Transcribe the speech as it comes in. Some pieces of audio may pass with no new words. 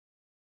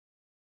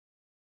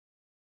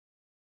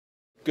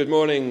Good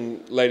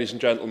morning, ladies and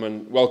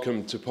gentlemen.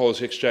 Welcome to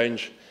Policy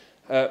Exchange.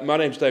 My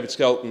name is David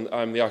Skelton.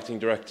 I'm the Acting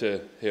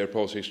Director here at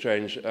Policy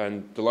Exchange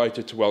and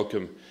delighted to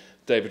welcome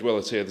David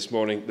Willetts here this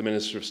morning, the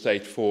Minister of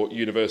State for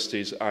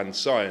Universities and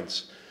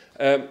Science.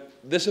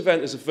 This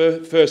event is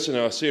the first in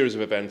our series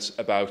of events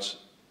about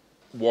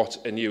what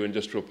a new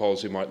industrial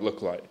policy might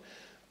look like,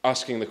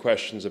 asking the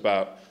questions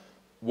about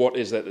what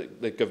is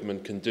it that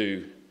government can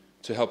do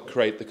to help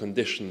create the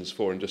conditions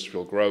for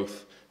industrial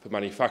growth, for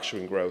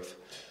manufacturing growth,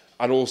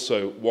 and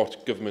also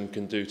what government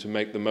can do to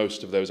make the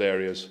most of those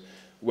areas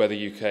where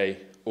the UK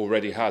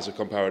already has a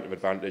comparative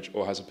advantage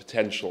or has a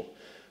potential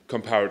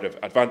comparative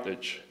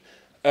advantage.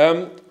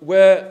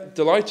 We're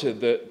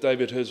delighted that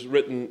David has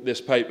written this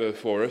paper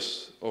for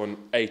us on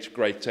 8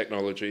 great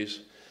technologies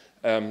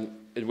in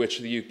which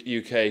the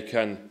UK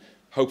can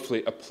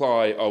hopefully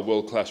apply our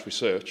world-class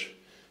research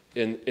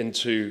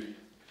into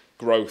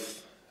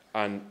growth,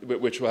 and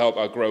which will help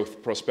our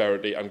growth,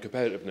 prosperity and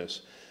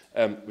competitiveness.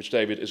 Which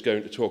David is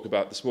going to talk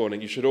about this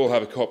morning. You should all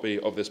have a copy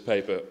of this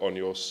paper on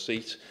your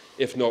seat.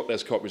 If not,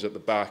 there's copies at the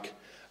back.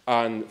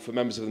 And for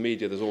members of the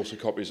media, there's also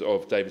copies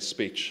of David's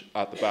speech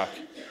at the back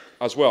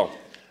as well.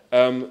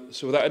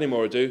 So without any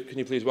more ado, can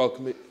you please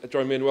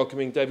join me in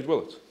welcoming David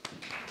Willetts?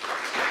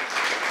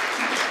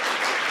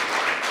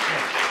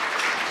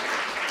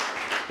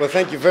 Well,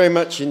 thank you very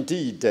much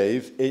indeed,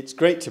 Dave. It's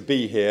great to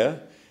be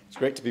here. It's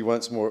great to be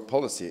once more at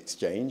Policy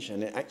Exchange.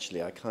 And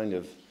actually, I kind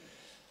of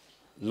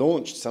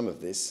launched some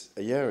of this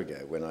a year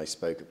ago when I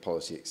spoke at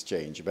Policy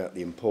Exchange about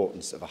the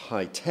importance of a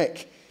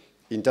high-tech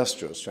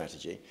industrial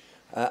strategy.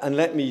 And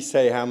let me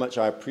say how much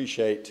I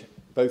appreciate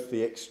both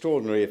the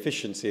extraordinary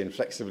efficiency and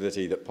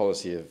flexibility that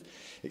Policy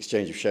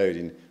Exchange have showed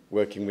in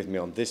working with me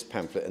on this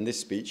pamphlet and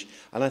this speech.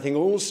 And I think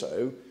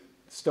also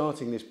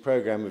starting this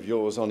programme of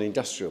yours on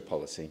industrial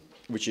policy,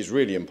 which is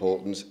really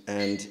important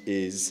and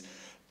is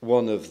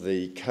one of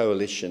the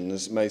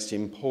coalition's most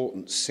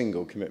important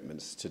single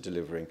commitments to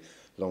delivering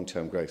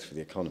long-term growth for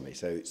the economy.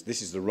 So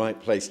this is the right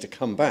place to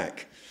come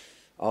back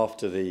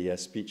after the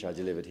speech I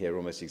delivered here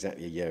almost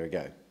exactly a year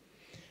ago.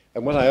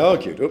 And what I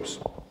argued,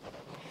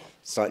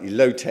 slightly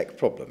low-tech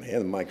problem here,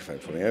 the microphone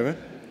falling over.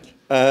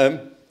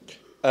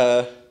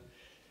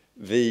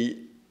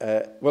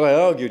 What I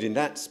argued in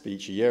that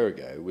speech a year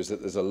ago was that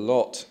there's a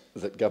lot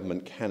that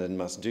government can and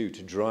must do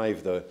to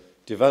drive the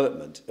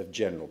development of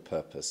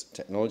general-purpose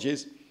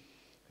technologies.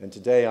 And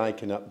today I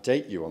can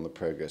update you on the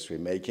progress we're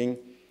making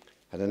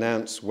and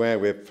announce where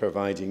we're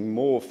providing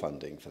more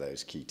funding for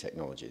those key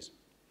technologies.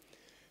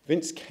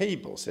 Vince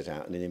Cable set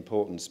out in an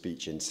important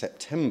speech in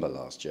September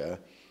last year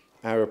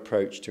our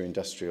approach to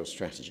industrial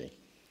strategy.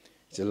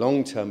 It's a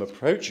long-term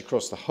approach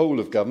across the whole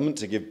of government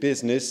to give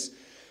business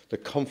the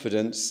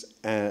confidence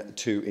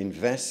to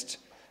invest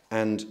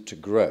and to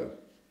grow.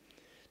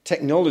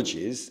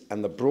 Technologies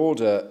and the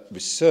broader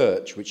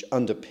research which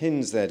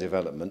underpins their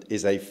development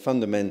is a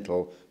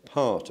fundamental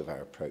part of our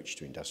approach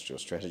to industrial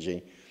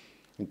strategy.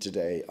 And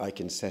today I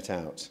can set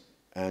out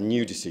our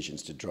new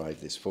decisions to drive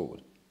this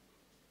forward.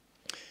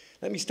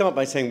 Let me start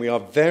by saying we are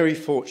very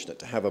fortunate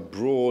to have a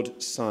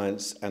broad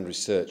science and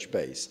research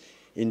base.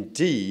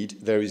 Indeed,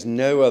 there is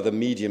no other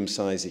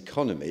medium-sized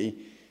economy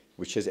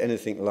which has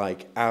anything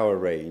like our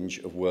range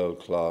of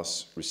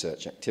world-class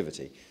research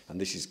activity.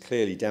 And this is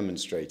clearly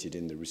demonstrated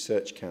in the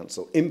Research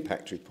Council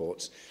impact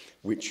reports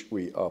which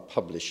we are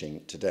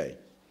publishing today.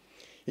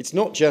 It's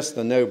not just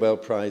the Nobel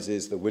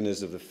Prizes, the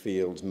winners of the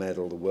Fields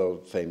Medal, the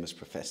world-famous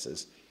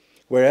professors.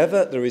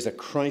 Wherever there is a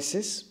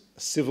crisis, a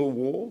civil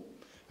war,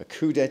 a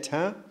coup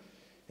d'etat,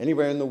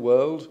 anywhere in the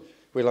world,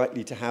 we're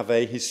likely to have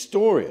a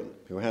historian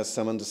who has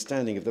some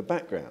understanding of the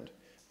background,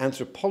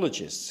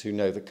 anthropologists who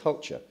know the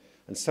culture,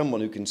 and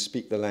someone who can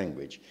speak the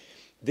language.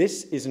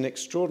 This is an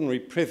extraordinary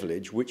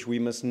privilege which we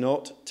must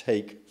not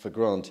take for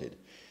granted.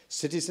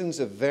 Citizens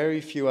of very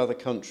few other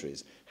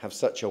countries have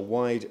such a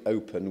wide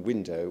open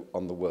window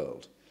on the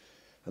world.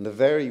 And the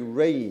very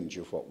range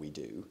of what we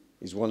do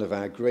is one of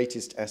our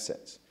greatest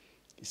assets,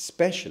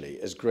 especially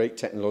as great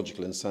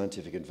technological and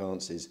scientific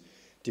advances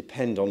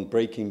depend on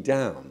breaking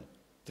down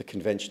the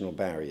conventional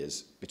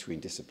barriers between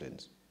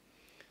disciplines.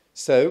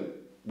 So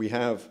we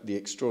have the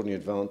extraordinary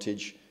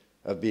advantage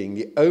of being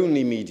the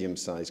only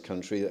medium-sized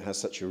country that has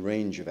such a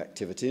range of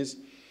activities.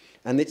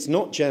 And it's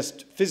not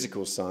just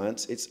physical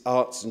science, it's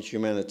arts and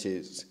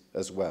humanities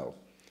as well.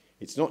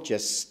 It's not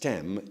just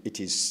STEM,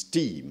 it is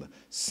STEAM,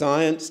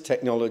 science,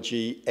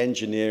 technology,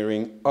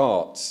 engineering,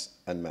 arts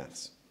and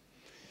maths.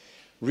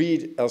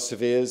 Read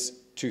Elsevier's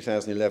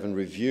 2011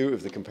 review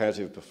of the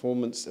comparative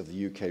performance of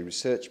the UK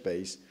research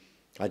base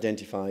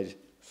identified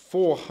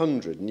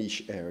 400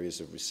 niche areas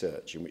of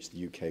research in which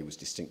the UK was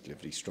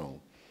distinctively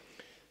strong.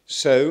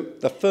 So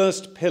the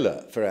first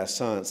pillar for our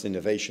science and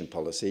innovation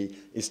policy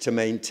is to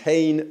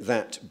maintain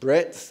that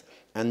breadth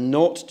and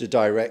not to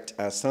direct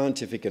our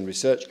scientific and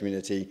research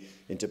community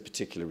into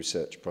particular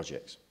research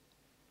projects.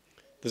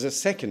 There's a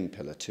second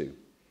pillar too.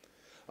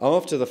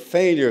 After the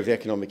failure of the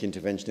economic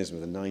interventionism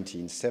of the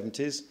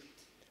 1970s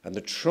and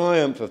the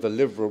triumph of the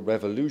liberal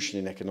revolution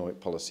in economic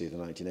policy of the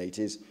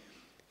 1980s,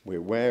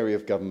 We're wary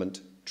of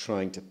government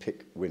trying to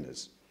pick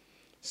winners.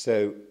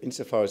 So,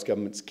 insofar as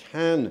governments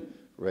can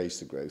raise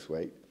the growth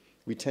rate,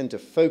 we tend to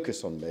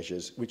focus on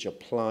measures which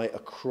apply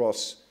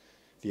across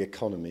the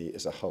economy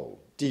as a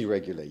whole.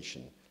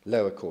 Deregulation,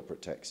 lower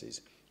corporate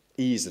taxes,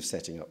 ease of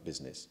setting up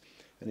business.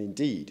 And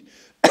indeed,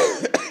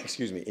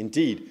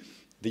 indeed,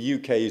 the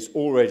UK is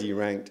already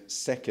ranked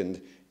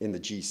second in the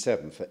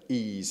G7 for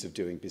ease of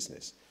doing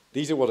business.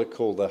 These are what are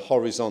called the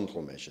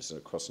horizontal measures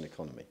across an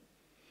economy.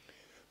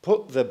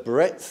 Put the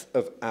breadth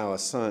of our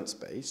science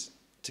base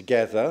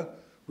together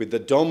with the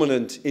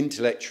dominant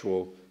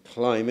intellectual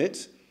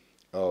climate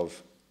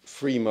of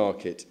free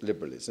market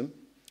liberalism,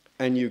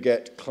 and you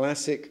get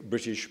classic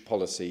British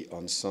policy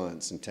on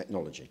science and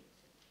technology.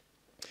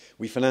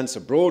 We finance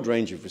a broad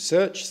range of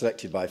research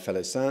selected by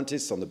fellow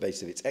scientists on the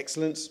basis of its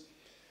excellence,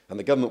 and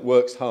the government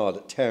works hard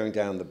at tearing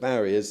down the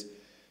barriers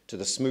to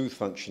the smooth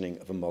functioning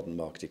of a modern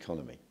market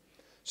economy.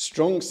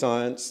 Strong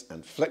science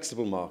and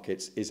flexible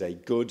markets is a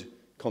good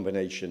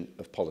combination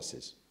of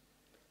policies.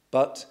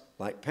 But,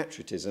 like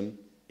patriotism,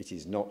 it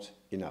is not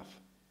enough.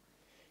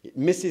 It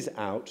misses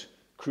out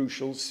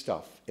crucial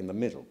stuff in the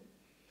middle.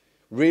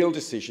 Real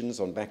decisions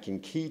on backing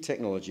key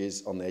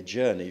technologies on their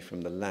journey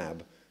from the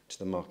lab to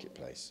the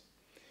marketplace.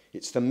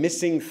 It's the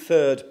missing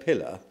third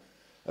pillar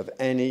of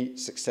any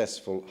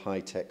successful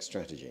high-tech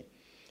strategy.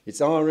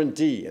 It's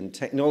R&D and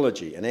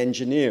technology and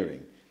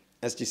engineering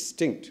as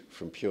distinct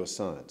from pure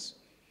science.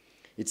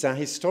 It's our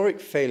historic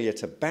failure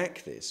to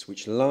back this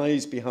which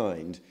lies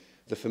behind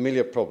the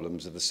familiar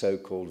problems of the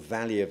so-called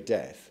valley of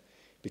death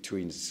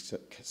between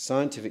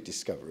scientific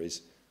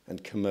discoveries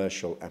and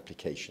commercial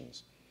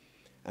applications.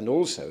 And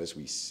also,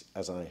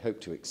 as I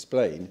hope to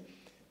explain,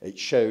 it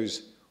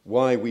shows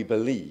why we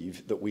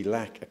believe that we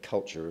lack a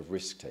culture of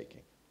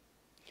risk-taking.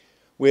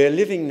 We're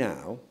living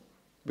now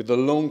with the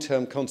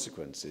long-term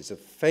consequences of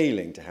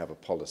failing to have a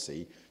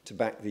policy to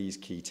back these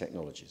key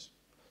technologies.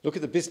 Look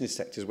at the business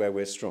sectors where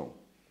we're strong.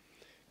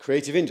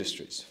 Creative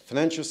industries,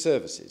 financial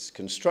services,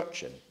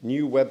 construction,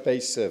 new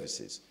web-based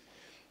services.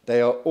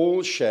 They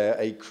all share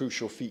a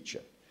crucial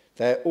feature.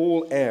 They're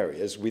all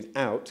areas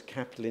without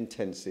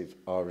capital-intensive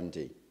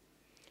R&D.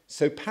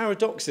 So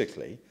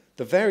paradoxically,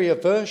 the very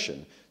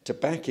aversion to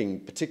backing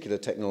particular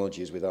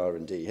technologies with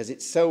R&D has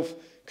itself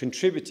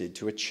contributed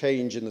to a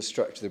change in the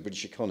structure of the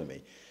British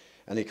economy.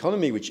 An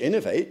economy which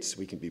innovates,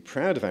 we can be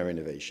proud of our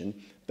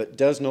innovation, but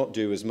does not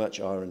do as much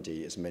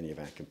R&D as many of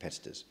our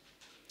competitors.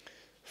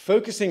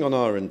 Focusing on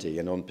R&D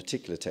and on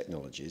particular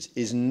technologies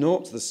is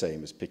not the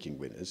same as picking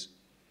winners,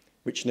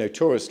 which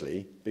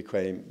notoriously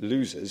became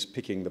losers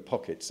picking the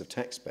pockets of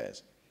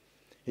taxpayers.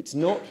 It's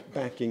not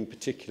backing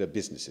particular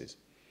businesses.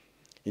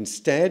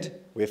 Instead,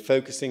 we're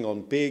focusing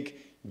on big,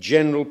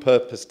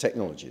 general-purpose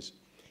technologies.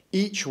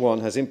 Each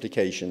one has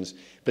implications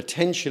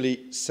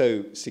potentially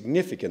so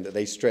significant that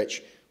they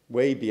stretch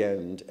way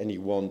beyond any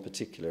one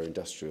particular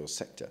industrial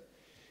sector.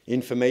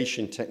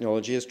 Information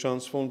technology has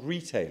transformed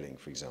retailing,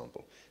 for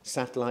example.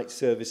 Satellite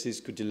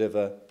services could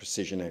deliver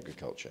precision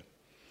agriculture.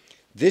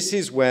 This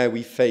is where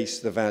we face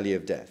the valley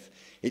of death.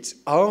 It's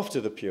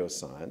after the pure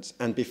science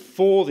and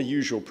before the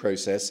usual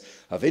process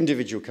of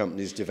individual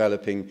companies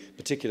developing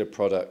particular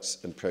products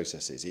and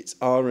processes. It's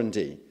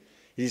R&D.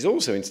 It is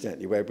also,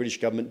 incidentally, where British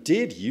government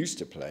did used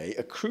to play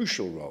a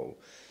crucial role,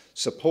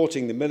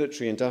 supporting the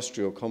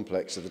military-industrial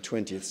complex of the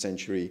 20th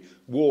century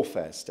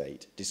warfare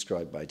state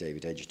described by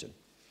David Edgerton.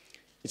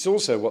 It's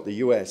also what the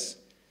US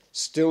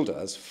still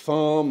does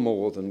far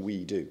more than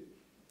we do.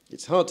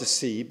 It's hard to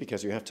see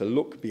because you have to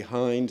look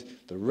behind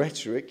the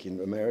rhetoric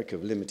in America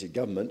of limited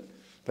government,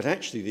 but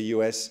actually the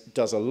US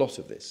does a lot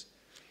of this.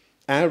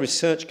 Our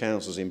research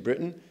councils in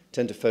Britain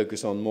tend to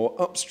focus on more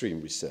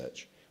upstream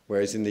research,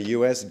 whereas in the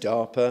US,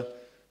 DARPA,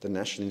 the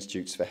National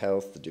Institutes for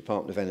Health, the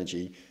Department of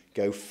Energy,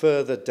 go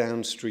further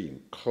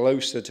downstream,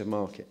 closer to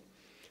market.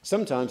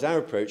 Sometimes our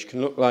approach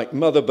can look like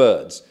mother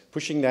birds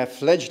pushing their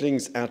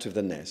fledglings out of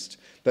the nest,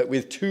 but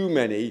with too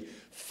many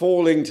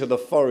falling to the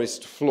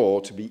forest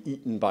floor to be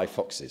eaten by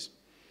foxes.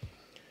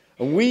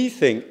 And we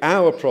think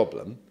our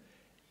problem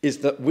is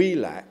that we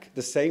lack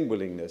the same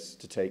willingness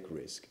to take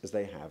risk as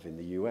they have in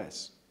the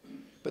US.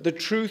 But the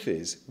truth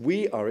is,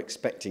 we are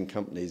expecting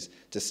companies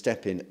to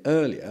step in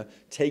earlier,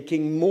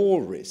 taking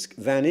more risk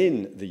than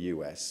in the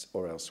US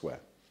or elsewhere.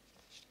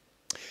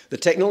 The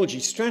Technology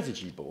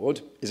Strategy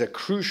Board is a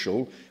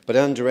crucial but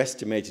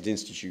underestimated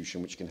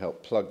institution which can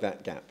help plug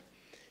that gap.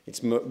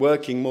 It's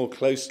working more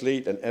closely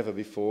than ever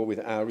before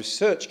with our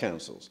research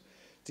councils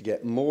to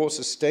get more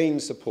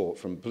sustained support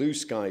from blue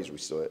skies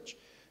research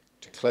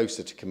to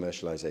closer to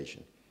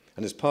commercialization.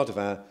 And as part of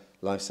our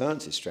life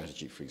sciences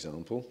strategy, for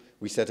example,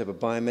 we set up a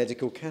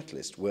biomedical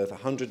catalyst worth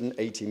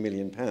 £180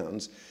 million,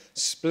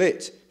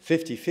 split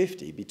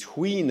 50-50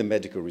 between the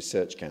Medical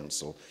Research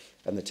Council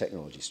and the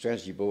Technology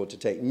Strategy Board to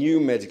take new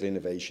medical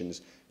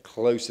innovations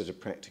closer to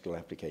practical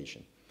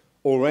application.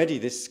 Already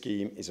this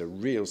scheme is a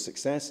real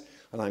success,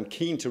 and I'm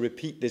keen to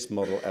repeat this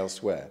model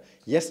elsewhere.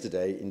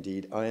 Yesterday,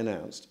 indeed, I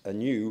announced a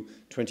new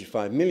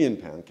 £25 million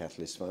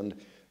catalyst fund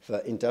for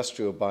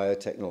industrial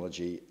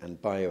biotechnology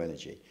and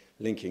bioenergy,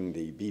 linking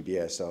the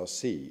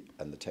BBSRC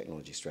and the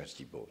Technology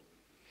Strategy Board.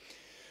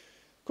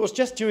 Of course,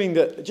 just showing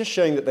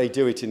that they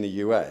do it in the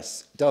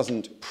US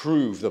doesn't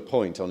prove the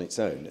point on its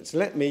own. So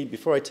let me,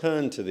 before I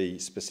turn to the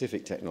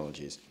specific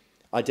technologies,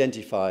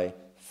 identify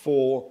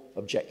 4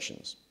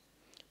 objections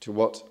to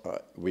what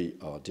we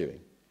are doing.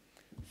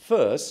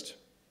 First,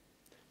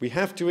 we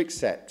have to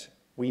accept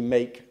we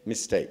make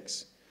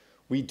mistakes.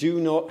 We do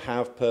not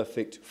have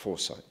perfect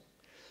foresight.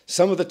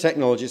 Some of the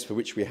technologies for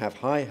which we have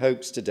high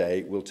hopes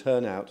today will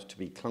turn out to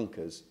be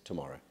clunkers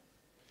tomorrow.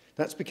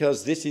 That's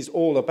because this is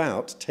all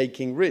about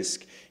taking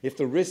risk. If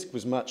the risk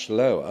was much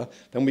lower,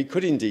 then we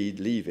could indeed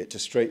leave it to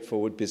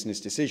straightforward business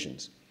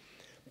decisions.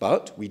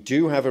 But we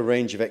do have a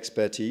range of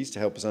expertise to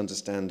help us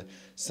understand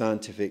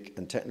scientific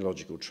and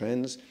technological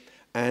trends,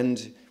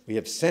 and we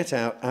have set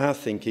out our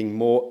thinking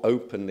more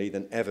openly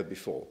than ever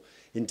before.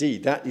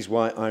 Indeed, that is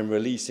why I'm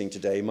releasing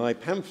today my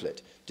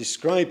pamphlet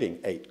describing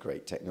 8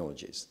 great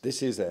technologies.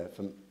 This is,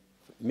 for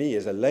me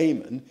as a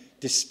layman,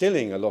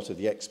 distilling a lot of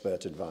the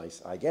expert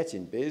advice I get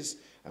in biz,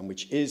 and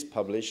which is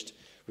published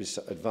with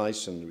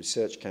advice from the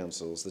research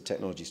councils, the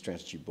Technology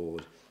Strategy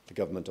Board, the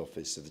Government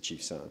Office of the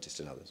Chief Scientist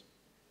and others.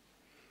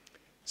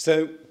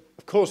 So,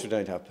 of course we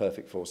don't have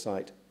perfect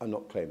foresight. I'm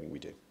not claiming we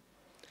do.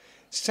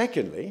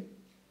 Secondly,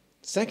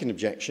 second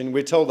objection,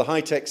 we're told the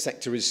high-tech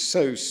sector is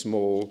so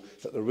small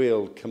that the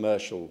real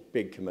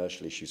big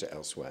commercial issues are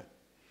elsewhere.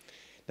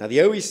 Now, the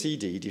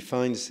OECD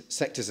defines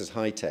sectors as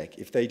high-tech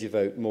if they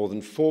devote more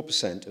than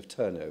 4% of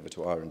turnover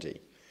to R&D.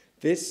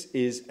 This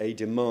is a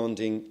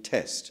demanding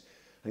test,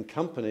 and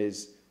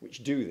companies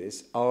which do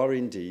this are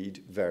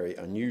indeed very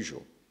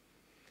unusual.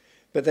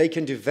 But they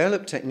can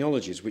develop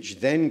technologies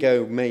which then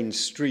go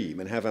mainstream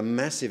and have a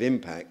massive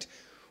impact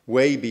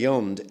way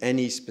beyond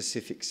any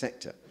specific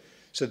sector.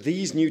 So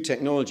these new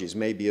technologies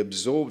may be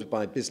absorbed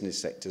by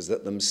business sectors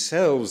that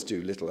themselves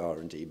do little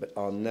R&D, but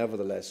are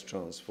nevertheless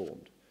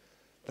transformed.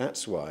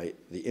 That's why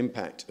the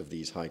impact of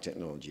these high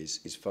technologies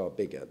is far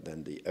bigger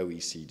than the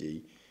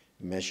OECD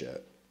measure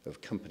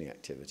of company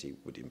activity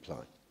would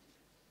imply.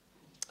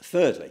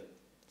 Thirdly,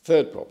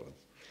 third problem,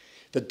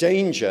 the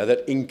danger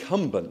that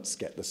incumbents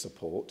get the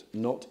support,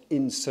 not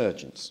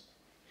insurgents.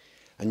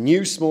 And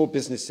new small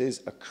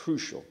businesses are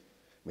crucial.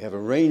 We have a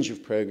range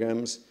of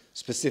programs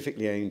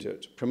specifically aimed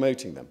at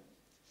promoting them.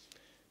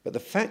 But the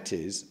fact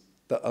is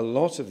that a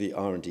lot of the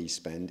R&D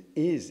spend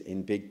is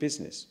in big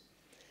business.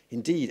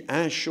 Indeed,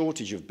 our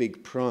shortage of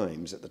big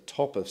primes at the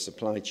top of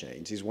supply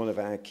chains is one of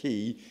our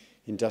key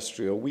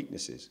industrial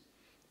weaknesses.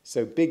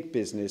 So big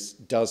business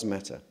does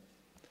matter.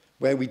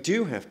 Where we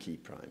do have key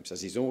primes,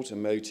 as is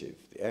automotive,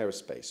 the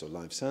aerospace or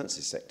life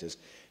sciences sectors,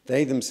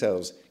 they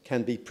themselves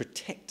can be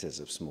protectors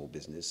of small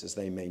business as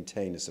they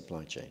maintain a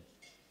supply chain.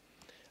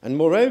 And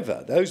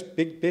moreover, those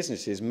big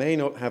businesses may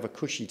not have a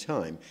cushy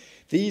time.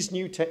 These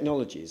new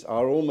technologies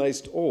are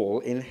almost all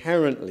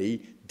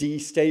inherently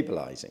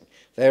destabilizing.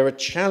 They're a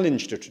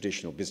challenge to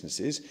traditional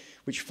businesses,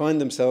 which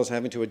find themselves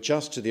having to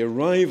adjust to the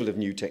arrival of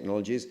new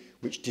technologies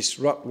which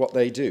disrupt what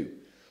they do.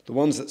 The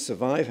ones that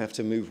survive have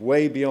to move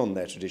way beyond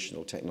their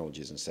traditional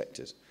technologies and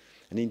sectors.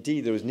 And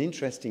indeed, there is an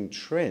interesting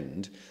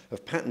trend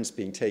of patents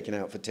being taken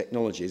out for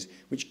technologies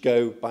which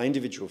go by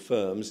individual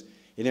firms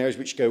in areas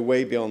which go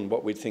way beyond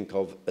what we'd think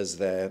of as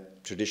their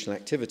traditional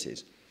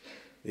activities.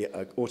 The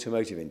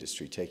automotive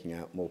industry taking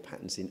out more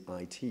patents in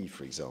IT,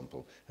 for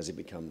example, as it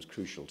becomes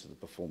crucial to the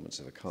performance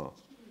of a car.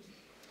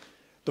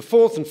 The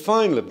fourth and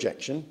final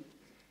objection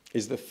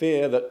is the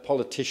fear that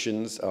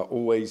politicians are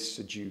always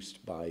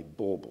seduced by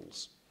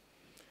baubles.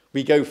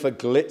 We go for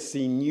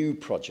glitzy new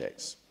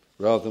projects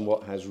rather than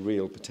what has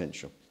real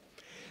potential.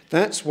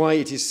 That's why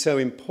it is so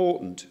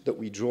important that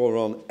we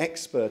draw on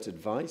expert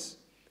advice,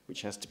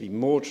 which has to be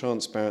more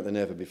transparent than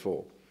ever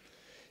before.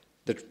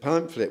 The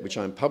pamphlet which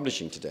I'm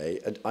publishing today,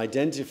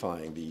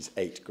 identifying these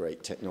 8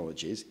 great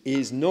technologies,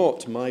 is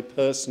not my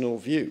personal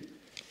view.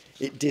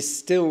 It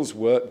distills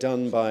work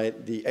done by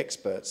the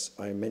experts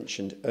I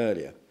mentioned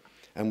earlier,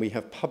 and we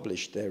have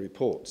published their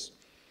reports.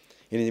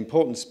 In an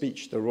important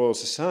speech to the Royal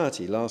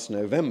Society last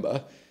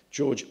November,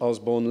 George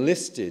Osborne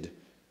listed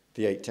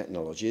the 8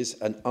 technologies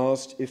and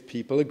asked if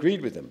people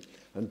agreed with them.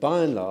 And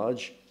by and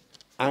large,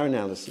 our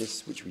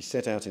analysis, which we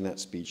set out in that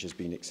speech, has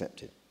been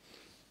accepted.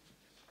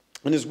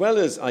 And as well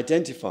as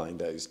identifying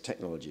those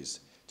technologies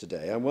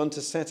today, I want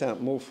to set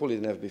out more fully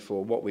than ever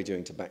before what we're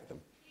doing to back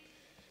them.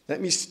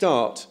 Let me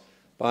start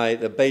by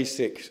the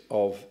basics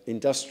of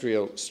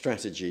Industrial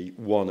Strategy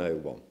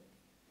 101.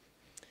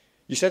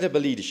 You set up a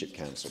leadership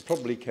council,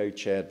 probably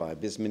co-chaired by a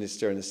business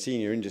minister and a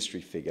senior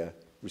industry figure.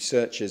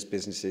 Researchers,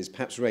 businesses,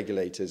 perhaps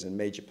regulators and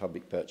major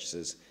public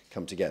purchasers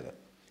come together.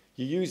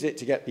 You use it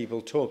to get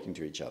people talking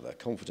to each other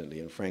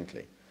confidently and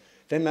frankly.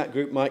 Then that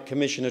group might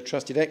commission a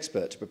trusted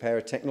expert to prepare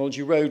a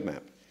technology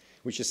roadmap,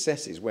 which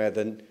assesses where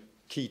the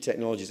key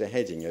technologies are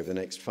heading over the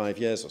next 5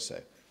 years or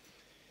so.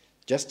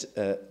 Just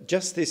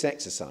this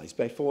exercise,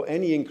 before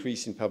any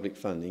increase in public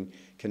funding,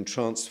 can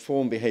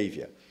transform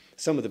behaviour.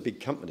 Some of the big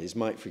companies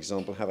might, for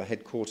example, have a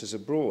headquarters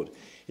abroad.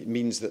 It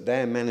means that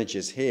their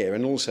managers here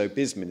and also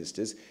biz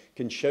ministers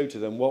can show to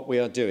them what we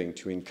are doing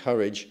to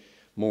encourage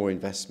more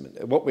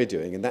investment. What we're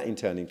doing, and that in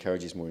turn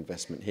encourages more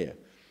investment here.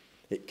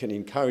 It can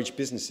encourage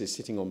businesses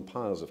sitting on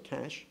piles of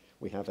cash.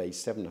 We have a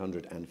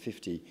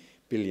 £750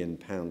 billion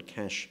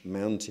cash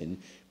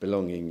mountain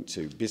belonging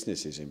to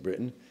businesses in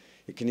Britain.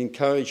 It can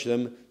encourage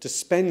them to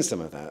spend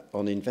some of that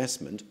on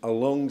investment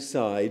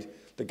alongside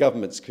the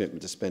government's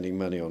commitment to spending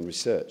money on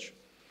research.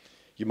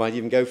 You might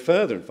even go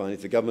further and find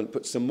if the government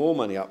puts some more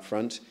money up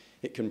front,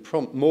 it can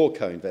prompt more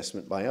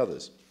co-investment by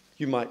others.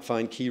 You might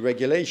find key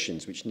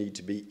regulations which need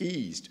to be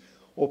eased,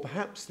 or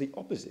perhaps the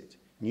opposite,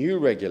 new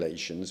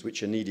regulations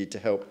which are needed to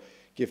help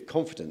give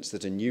confidence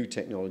that a new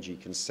technology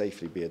can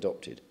safely be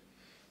adopted.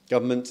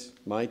 Government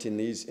might, in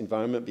these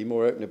environments, be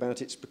more open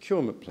about its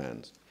procurement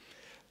plans.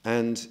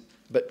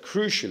 But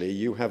crucially,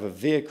 you have a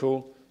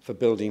vehicle for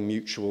building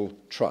mutual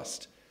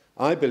trust.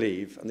 I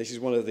believe, and this is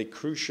one of the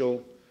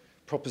crucial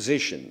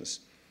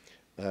propositions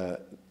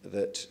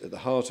that at the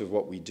heart of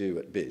what we do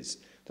at BIS,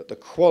 that the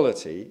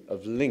quality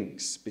of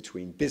links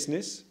between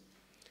business,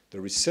 the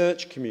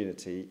research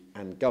community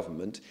and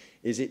government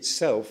is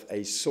itself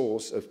a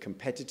source of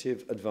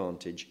competitive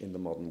advantage in the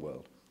modern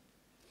world.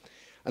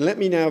 And let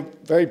me now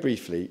very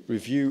briefly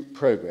review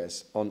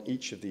progress on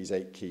each of these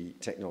 8 key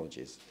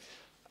technologies.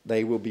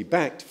 They will be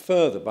backed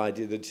further by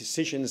the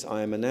decisions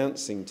I am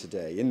announcing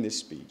today in this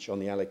speech on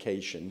the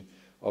allocation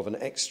of an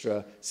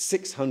extra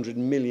 £600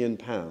 million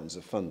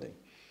of funding.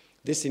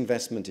 This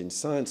investment in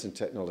science and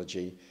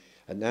technology,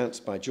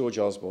 announced by George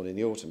Osborne in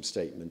the autumn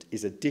statement,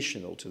 is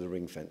additional to the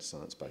ring-fence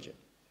science budget.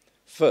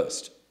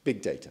 First,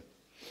 big data.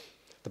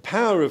 The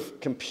power of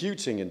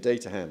computing and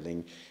data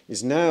handling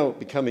is now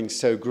becoming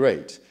so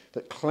great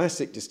that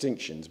classic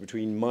distinctions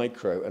between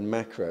micro and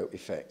macro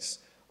effects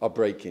are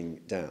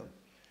breaking down.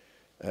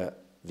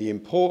 The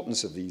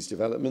importance of these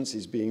developments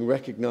is being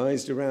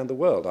recognized around the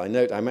world. I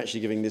note I'm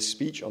actually giving this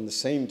speech on the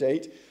same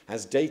date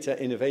as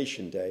Data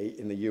Innovation Day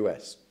in the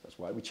US. That's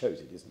why we chose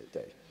it, isn't it,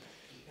 Dave?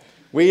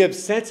 We have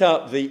set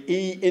up the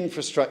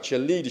E-Infrastructure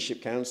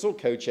Leadership Council,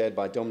 co-chaired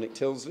by Dominic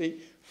Tilsley,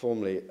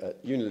 formerly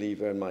at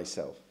Unilever, and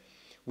myself.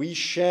 We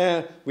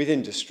share with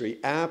industry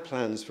our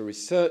plans for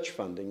research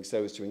funding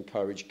so as to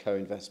encourage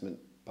co-investment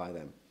by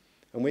them.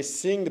 And we're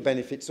seeing the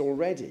benefits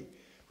already,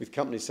 with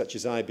companies such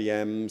as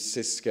IBM,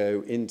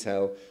 Cisco,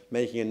 Intel,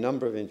 making a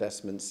number of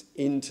investments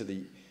into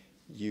the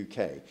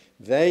UK.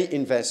 They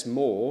invest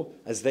more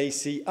as they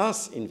see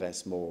us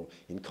invest more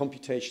in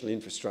computational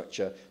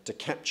infrastructure to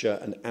capture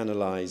and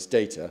analyze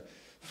data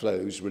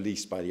flows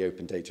released by the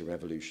open data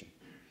revolution.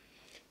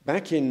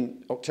 Back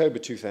in October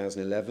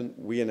 2011,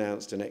 we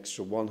announced an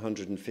extra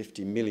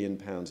 £150 million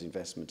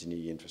investment in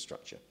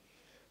e-infrastructure.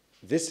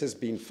 This has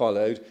been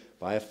followed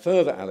by a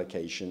further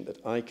allocation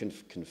that I can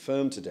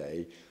confirm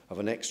today of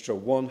an extra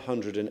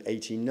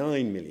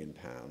 £189 million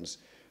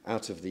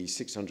out of the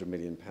 £600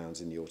 million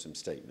in the autumn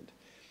statement.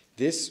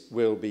 This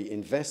will be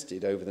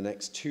invested over the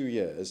next 2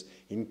 years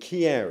in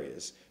key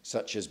areas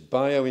such as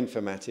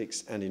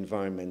bioinformatics and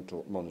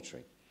environmental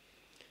monitoring.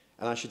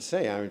 And I should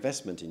say our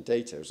investment in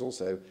data has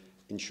also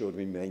ensured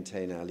we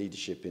maintain our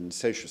leadership in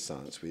social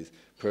science with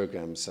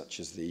programs such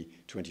as the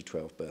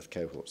 2012 birth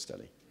cohort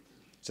study.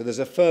 So there's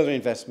a further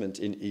investment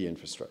in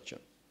e-infrastructure.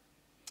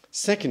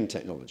 Second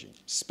technology,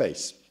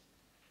 space.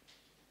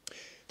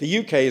 The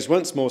UK is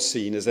once more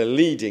seen as a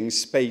leading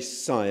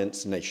space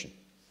science nation.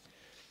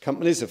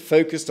 Companies have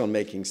focused on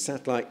making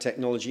satellite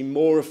technology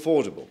more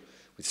affordable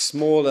with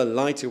smaller,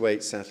 lighter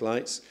weight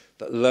satellites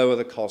that lower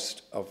the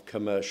cost of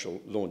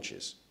commercial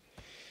launches.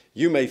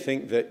 You may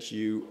think that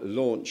you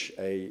launch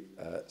a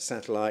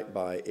satellite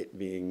by it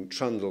being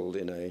trundled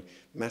in a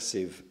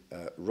massive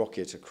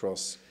rocket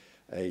across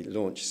a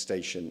launch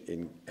station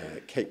in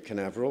Cape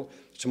Canaveral.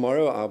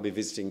 Tomorrow I'll be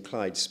visiting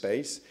Clyde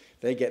Space.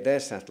 They get their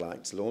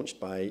satellites launched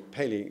by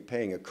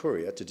paying a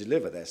courier to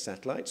deliver their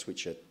satellites,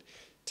 which are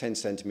 10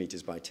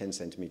 centimetres by 10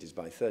 centimetres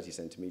by 30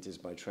 centimetres,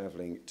 by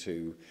travelling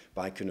to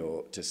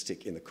Baikonur to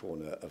stick in the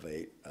corner of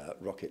a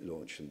rocket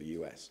launch from the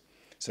US.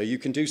 So you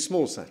can do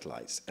small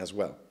satellites as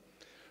well.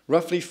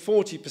 Roughly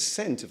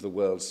 40% of the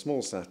world's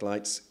small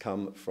satellites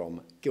come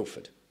from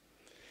Guildford.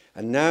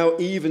 And now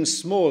even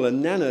smaller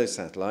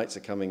nanosatellites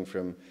are coming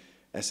from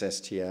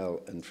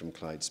SSTL and from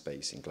Clyde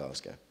Space in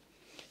Glasgow.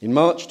 In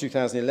March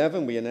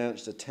 2011, we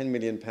announced a £10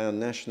 million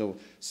national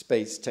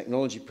space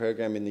technology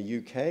programme in the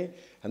UK,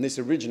 and this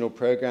original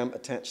programme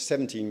attached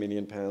 £17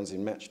 million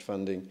in matched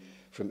funding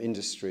from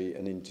industry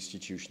and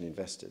institutional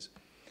investors.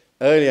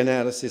 Early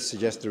analysis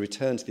suggests the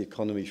return to the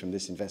economy from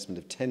this investment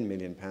of £10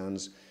 million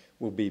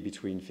will be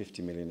between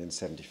 £50 million and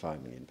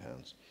 £75 million.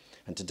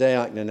 And today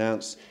I can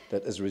announce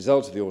that as a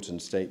result of the autumn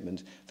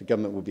statement, the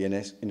government will be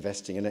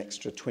investing an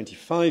extra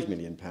 £25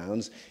 million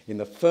in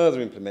the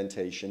further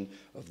implementation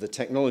of the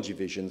technology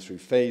vision through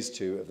phase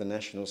 2 of the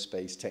National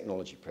Space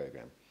Technology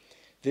Programme.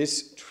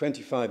 This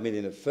 £25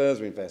 million of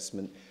further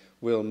investment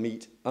will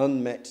meet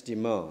unmet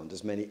demand,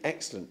 as many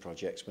excellent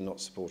projects were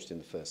not supported in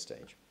the first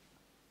stage.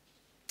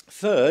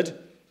 Third,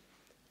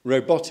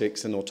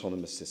 robotics and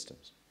autonomous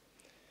systems.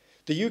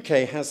 The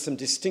UK has some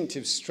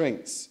distinctive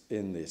strengths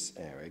in this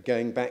area,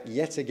 going back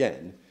yet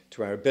again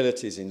to our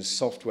abilities in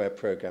software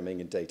programming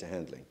and data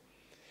handling.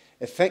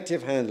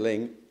 Effective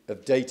handling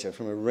of data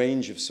from a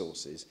range of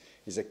sources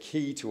is a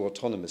key to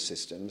autonomous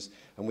systems,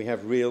 and we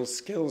have real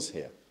skills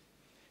here.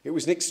 It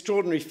was an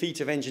extraordinary feat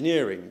of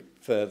engineering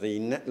for the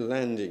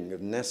landing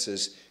of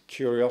NASA's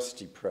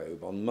Curiosity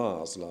probe on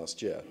Mars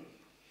last year.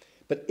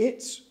 But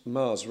its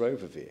Mars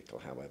rover vehicle,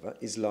 however,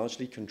 is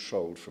largely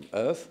controlled from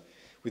Earth,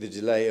 with a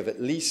delay of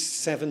at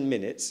least 7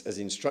 minutes as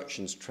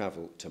instructions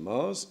travel to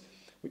Mars,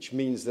 which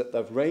means that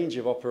the range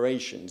of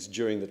operations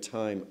during the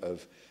time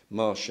of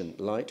Martian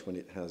light, when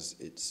it has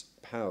its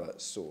power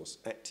source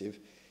active,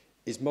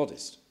 is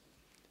modest.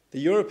 The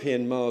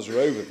European Mars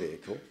rover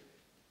vehicle,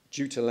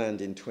 due to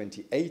land in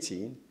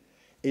 2018,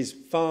 is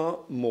far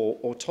more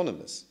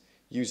autonomous,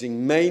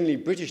 using mainly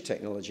British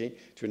technology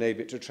to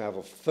enable it to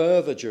travel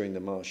further during the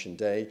Martian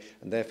day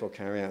and therefore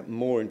carry out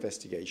more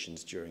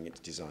investigations during its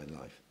design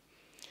life.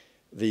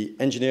 The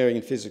Engineering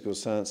and Physical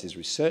Sciences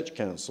Research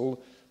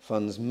Council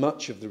funds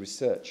much of the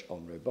research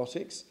on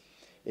robotics.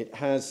 It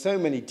has so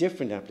many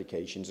different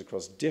applications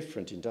across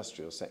different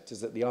industrial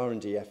sectors that the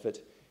R&D effort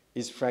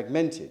is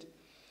fragmented.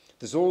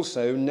 There's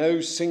also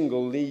no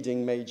single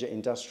leading major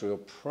industrial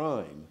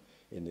prime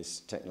in this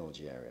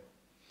technology area.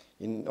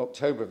 In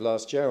October of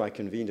last year, I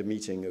convened a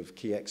meeting of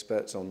key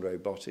experts on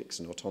robotics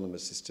and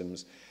autonomous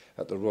systems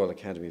at the Royal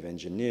Academy of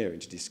Engineering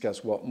to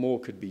discuss what more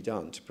could be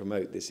done to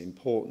promote this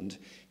important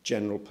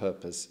general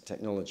purpose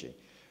technology.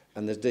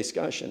 And the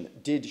discussion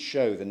did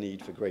show the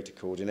need for greater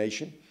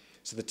coordination.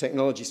 So the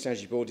Technology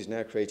Strategy Board is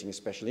now creating a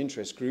special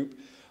interest group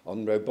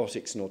on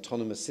robotics and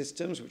autonomous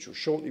systems, which will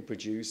shortly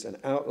produce an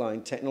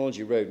outline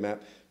technology roadmap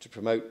to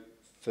promote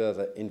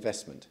further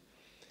investment.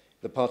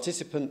 The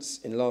participants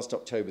in last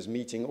October's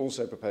meeting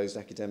also proposed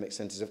academic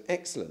centres of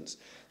excellence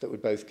that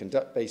would both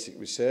conduct basic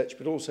research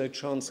but also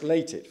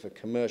translate it for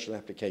commercial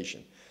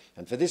application.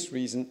 And for this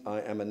reason,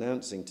 I am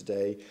announcing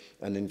today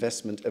an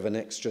investment of an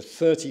extra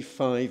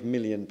 £35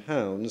 million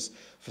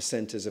for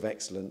centres of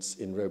excellence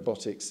in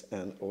robotics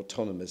and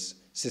autonomous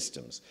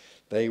systems.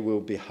 They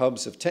will be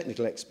hubs of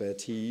technical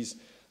expertise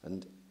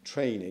and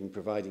training,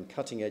 providing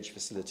cutting-edge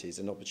facilities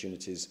and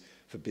opportunities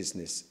for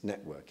business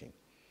networking.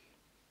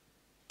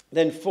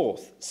 Then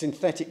fourth,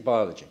 synthetic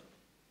biology.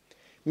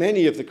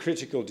 Many of the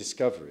critical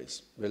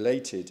discoveries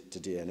related to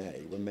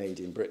DNA were made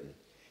in Britain,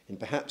 in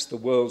perhaps the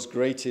world's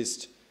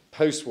greatest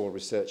post-war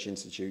research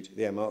institute,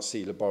 the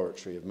MRC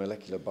Laboratory of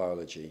Molecular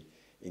Biology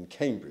in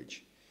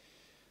Cambridge.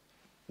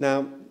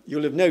 Now,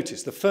 you'll have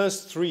noticed the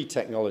first three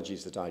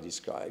technologies that I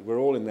described were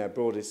all in their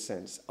broadest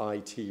sense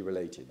IT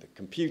related. The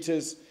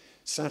computers,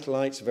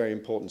 satellites, a very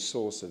important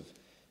source of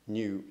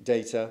new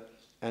data,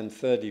 and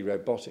thirdly,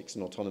 robotics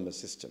and autonomous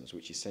systems,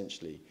 which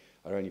essentially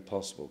are only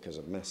possible because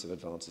of massive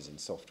advances in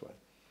software.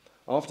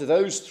 After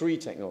those three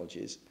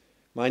technologies,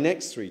 my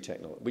next three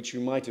technologies, which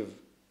you might have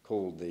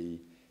called the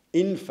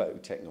info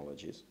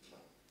technologies,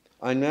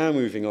 I'm now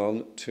moving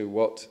on to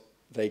what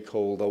they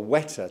call the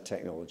wetter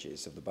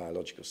technologies of the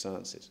biological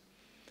sciences.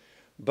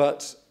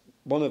 But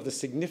part of the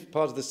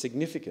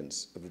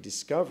significance of the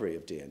discovery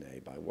of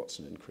DNA by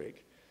Watson and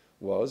Crick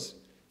was,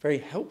 very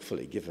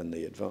helpfully given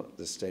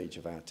the stage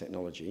of our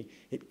technology,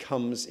 it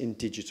comes in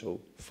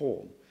digital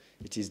form.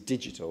 It is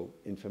digital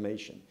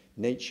information.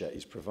 Nature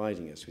is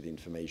providing us with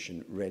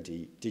information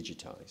ready,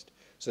 digitized.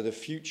 So the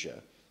future,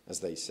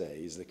 as they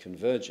say, is the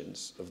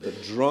convergence of the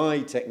dry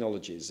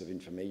technologies of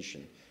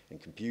information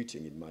and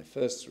computing in my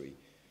first three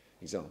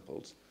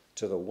examples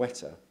to the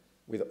wetter,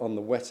 on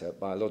the wetter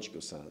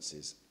biological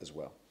sciences as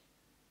well.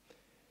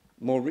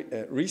 More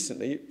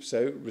recently,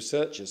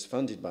 researchers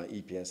funded by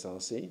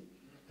EPSRC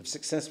have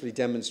successfully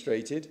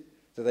demonstrated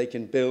that they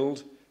can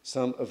build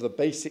some of the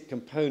basic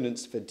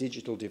components for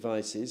digital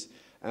devices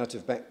out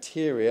of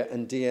bacteria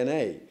and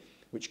DNA,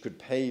 which could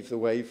pave the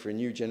way for a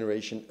new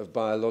generation of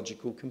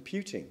biological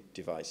computing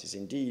devices.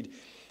 Indeed,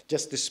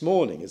 just this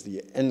morning, as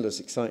the endless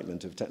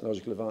excitement of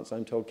technological advance,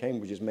 I'm told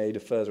Cambridge has made a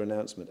further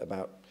announcement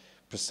about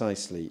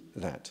precisely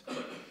that.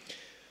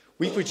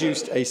 We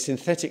produced a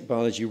synthetic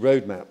biology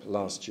roadmap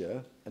last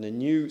year, and a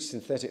new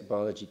synthetic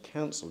biology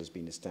council has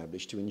been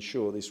established to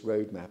ensure this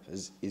roadmap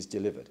is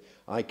delivered.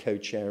 I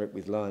co-chair it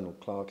with Lionel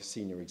Clark, a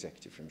senior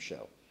executive from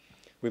Shell.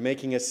 We're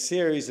making a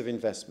series of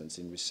investments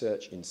in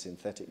research in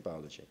synthetic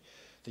biology.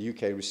 The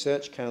UK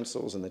Research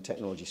Councils and the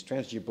Technology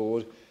Strategy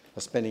Board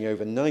are spending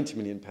over £90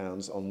 million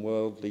on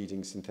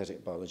world-leading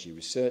synthetic biology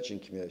research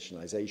and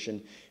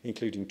commercialisation,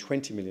 including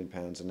 £20 million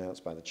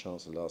announced by the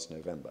Chancellor last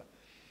November.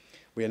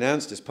 We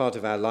announced as part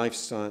of our Life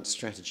Science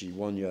Strategy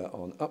 1 Year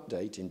On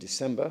update in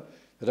December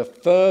that a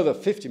further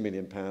 £50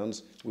 million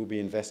will be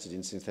invested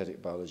in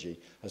synthetic biology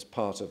as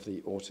part of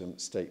the autumn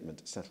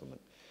statement settlement.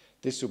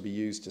 This will be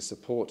used to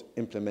support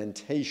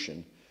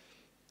implementation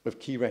of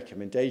key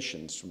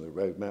recommendations from the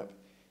roadmap,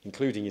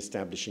 including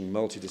establishing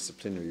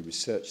multidisciplinary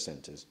research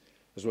centres,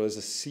 as well as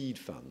a seed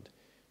fund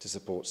to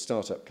support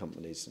start-up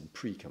companies and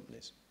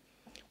pre-companies.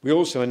 We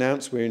also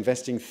announced we're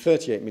investing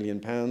 £38 million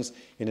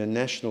in a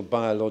national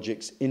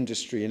biologics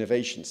industry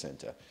innovation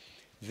centre.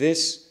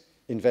 This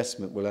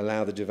investment will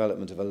allow the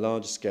development of a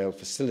large-scale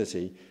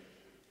facility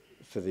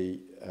for the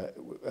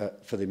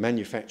for the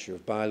manufacture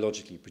of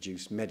biologically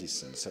produced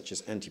medicines, such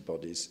as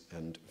antibodies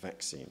and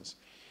vaccines.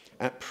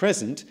 At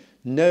present,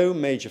 no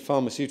major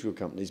pharmaceutical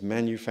companies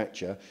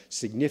manufacture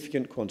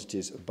significant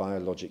quantities of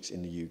biologics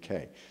in the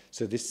UK.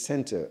 So this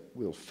centre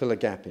will fill a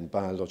gap in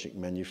biologic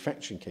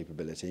manufacturing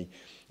capability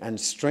and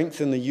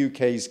strengthen the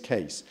UK's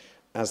case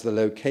as the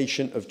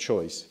location of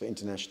choice for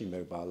internationally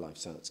mobile life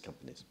science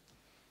companies.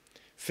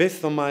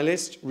 Fifth on my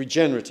list,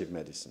 regenerative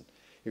medicine,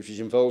 which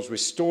involves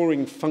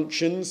restoring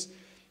functions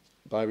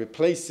by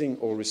replacing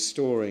or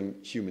restoring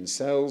human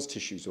cells,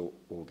 tissues, or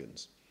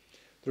organs.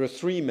 There are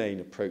three main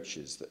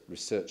approaches that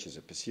researchers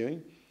are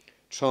pursuing: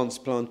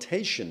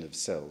 transplantation of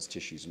cells,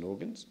 tissues, and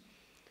organs,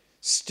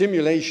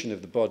 stimulation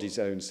of the body's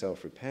own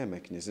self-repair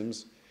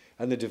mechanisms,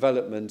 and the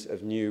development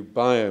of new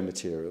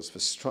biomaterials for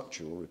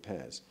structural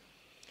repairs.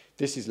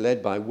 This is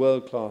led by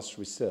world-class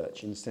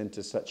research in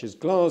centres such as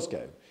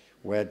Glasgow,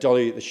 where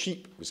Dolly the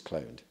sheep was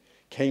cloned,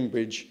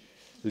 Cambridge,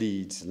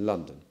 Leeds, and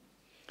London.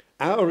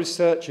 Our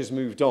research has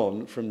moved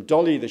on from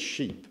Dolly the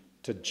sheep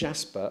to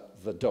Jasper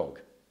the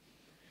dog.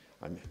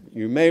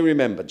 You may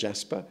remember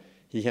Jasper.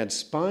 He had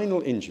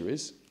spinal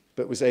injuries,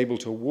 but was able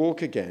to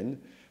walk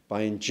again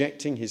by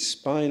injecting his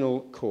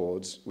spinal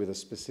cords with a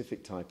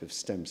specific type of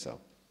stem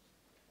cell.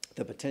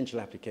 The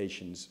potential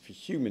applications for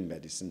human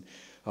medicine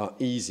are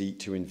easy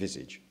to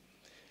envisage.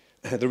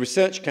 The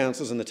Research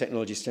Councils and the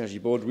Technology Strategy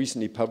Board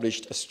recently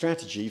published a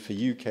strategy for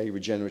UK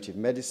regenerative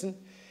medicine,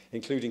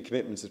 including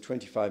commitments of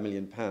 £25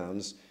 million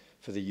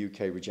for the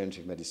UK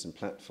Regenerative Medicine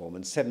Platform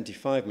and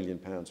 £75 million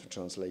for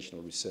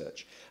translational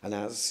research. And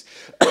as,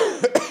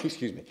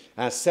 excuse me,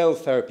 our cell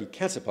therapy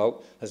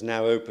catapult has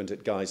now opened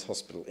at Guy's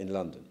Hospital in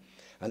London.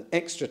 An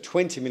extra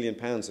 £20 million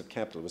of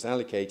capital was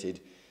allocated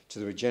to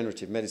the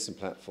Regenerative Medicine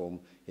Platform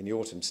in the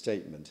autumn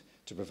statement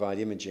to provide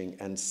imaging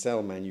and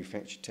cell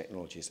manufacture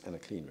technologies and a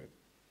clean room.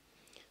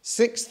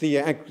 Sixth, the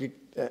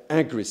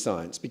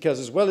agri-science,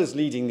 because as well as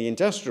leading the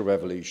Industrial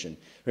Revolution,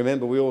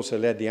 remember we also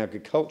led the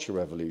Agricultural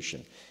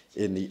Revolution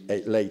in the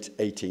late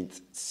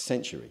 18th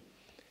century.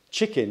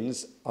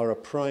 Chickens are a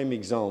prime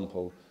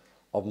example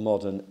of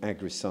modern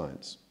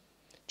agri-science.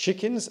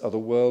 Chickens are the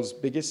world's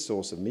biggest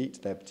source of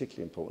meat. They're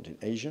particularly important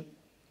in Asia.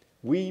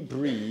 We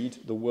breed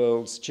the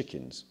world's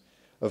chickens.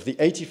 Of the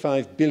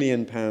 £85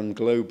 billion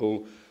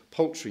global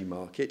poultry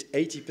market,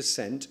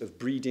 80% of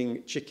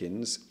breeding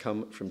chickens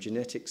come from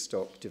genetic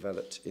stock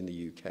developed in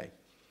the UK.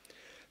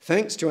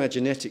 Thanks to our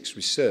genetics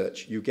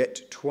research, you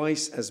get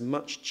twice as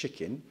much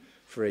chicken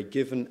for a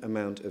given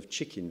amount of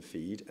chicken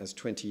feed as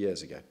 20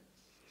 years ago.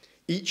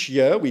 Each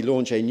year, we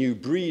launch a new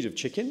breed of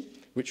chicken,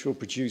 which will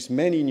produce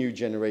many new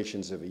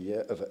generations of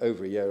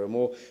over a year or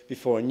more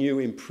before a new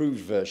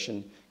improved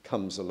version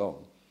comes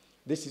along.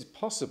 This is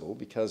possible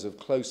because of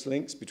close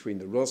links between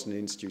the Roslin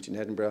Institute in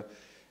Edinburgh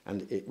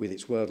and with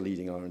its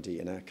world-leading R&D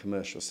in our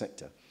commercial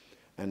sector.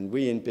 And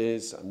we in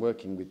BIS are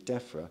working with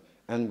DEFRA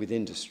and with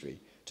industry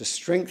to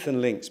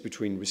strengthen links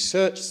between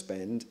research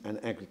spend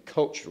and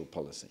agricultural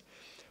policy,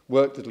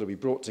 work that will be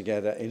brought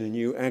together in a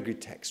new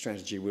agri-tech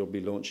strategy we'll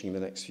be launching in the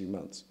next few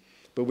months.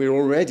 But we're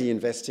already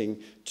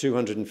investing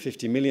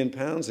 £250 million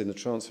in the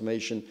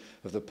transformation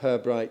of the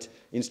Pirbright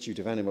Institute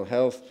of Animal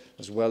Health,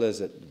 as well as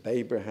at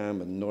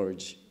Babraham and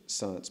Norwich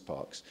Science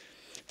Parks.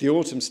 The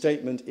autumn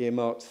statement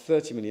earmarked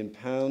 £30 million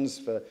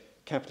for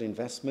capital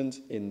investment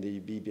in the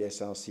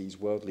BBSRC's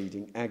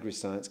world-leading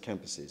agri-science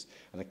campuses,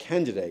 and a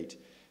candidate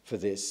for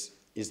this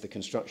is the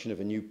construction of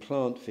a new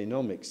plant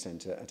phenomics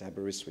centre at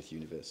Aberystwyth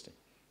University.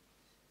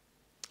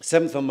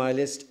 Seventh on my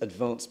list,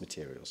 advanced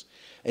materials,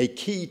 a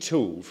key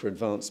tool for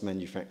advanced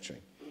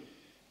manufacturing.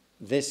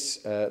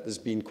 There's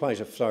been quite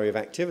a flurry of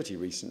activity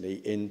recently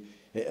in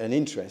an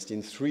interest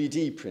in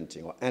 3D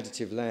printing or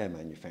additive layer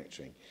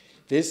manufacturing.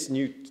 This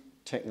new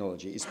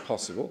technology is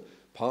possible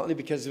partly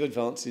because of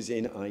advances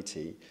in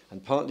IT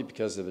and partly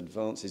because of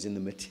advances in the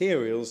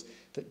materials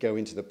that go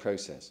into the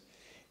process.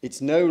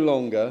 It's no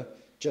longer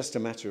just a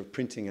matter of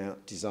printing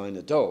out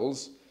designer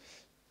dolls.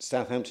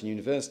 Southampton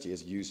University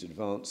has used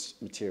advanced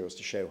materials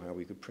to show how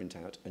we could print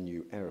out a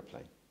new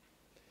aeroplane.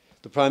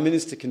 The Prime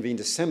Minister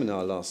convened a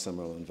seminar last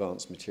summer on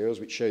advanced materials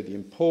which showed the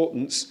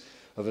importance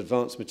of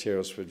advanced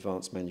materials for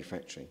advanced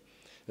manufacturing.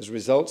 As a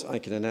result, I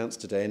can announce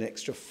today an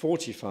extra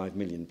 £45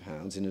 million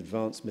in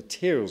advanced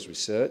materials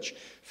research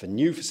for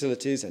new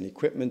facilities and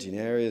equipment in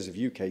areas of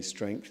UK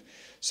strength,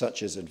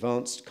 such as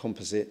advanced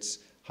composites,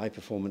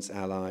 high-performance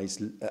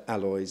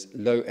alloys,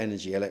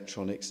 low-energy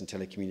electronics and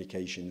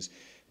telecommunications,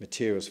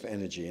 materials for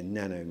energy and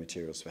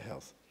nanomaterials for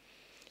health.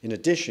 In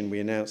addition, we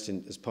announced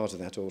as part of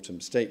that autumn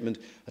statement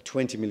a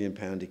 £20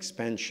 million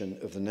expansion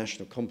of the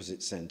National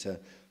Composite Centre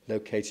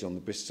located on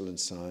the Bristol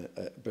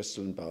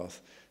and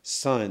Bath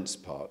Science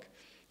Park.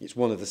 It's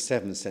one of the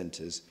 7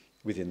 centres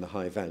within the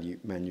high-value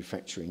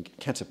manufacturing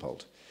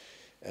catapult.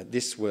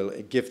 This will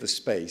give the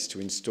space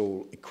to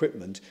install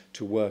equipment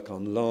to work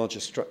on larger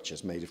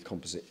structures made of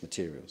composite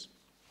materials.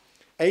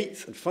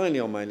 Eighth, and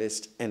finally on my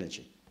list,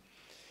 energy.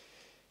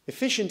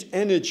 Efficient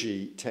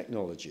energy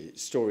technology,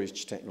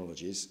 storage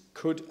technologies,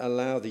 could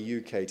allow the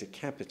UK to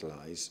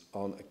capitalise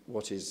on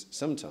what is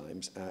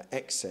sometimes our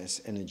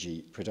excess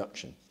energy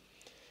production.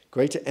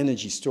 Greater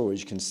energy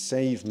storage can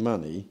save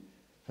money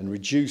and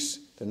reduce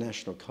the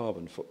national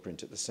carbon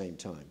footprint at the same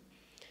time.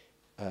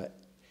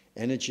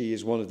 Energy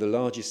is one of the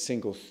largest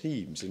single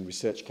themes in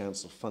Research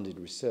Council funded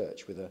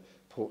research, with a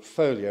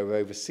portfolio of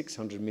over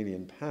 £600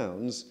 million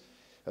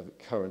of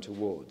current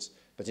awards.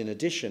 But in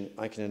addition,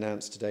 I can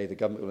announce today the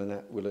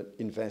government will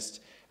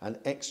invest an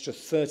extra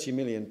 £30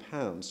 million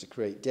to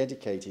create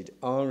dedicated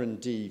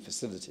R&D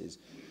facilities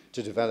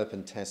to develop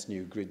and test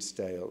new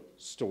grid-scale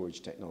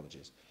storage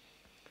technologies.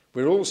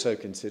 We're also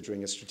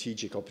considering a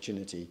strategic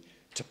opportunity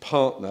to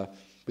partner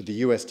with the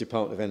US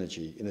Department of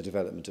Energy in the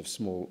development of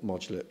small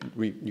modular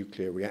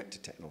nuclear reactor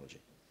technology.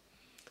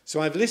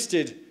 So I've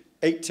listed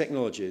 8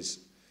 technologies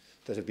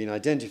that have been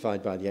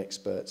identified by the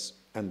experts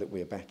and that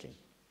we're backing.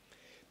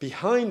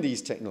 Behind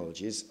these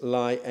technologies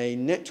lie a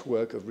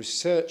network of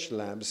research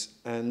labs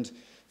and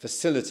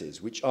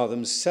facilities, which are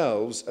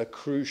themselves a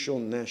crucial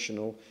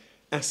national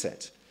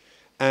asset.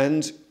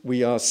 And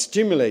we are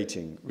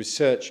stimulating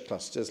research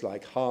clusters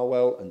like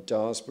Harwell and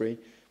Daresbury,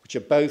 which are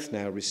both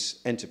now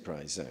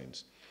enterprise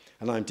zones.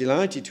 And I'm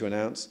delighted to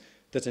announce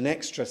that an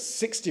extra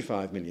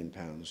 £65 million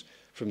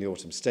from the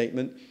autumn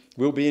statement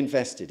will be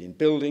invested in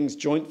buildings,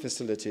 joint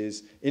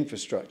facilities,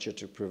 infrastructure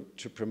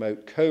to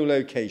promote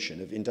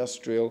co-location of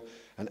industrial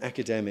and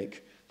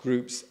academic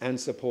groups and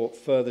support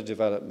further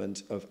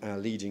development of our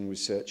leading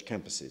research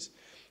campuses.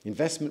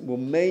 Investment will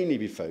mainly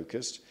be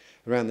focused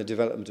around the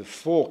development of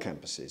 4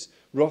 campuses: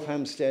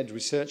 Rothamsted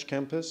Research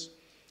Campus,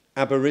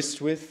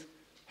 Aberystwyth,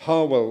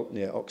 Harwell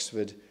near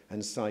Oxford,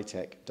 and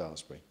SciTech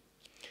Daresbury.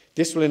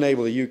 This will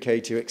enable the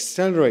UK to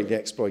accelerate the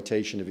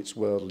exploitation of its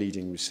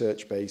world-leading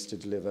research base to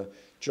deliver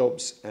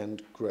jobs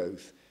and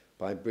growth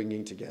by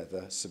bringing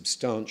together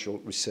substantial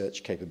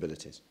research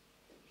capabilities.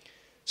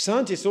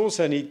 Scientists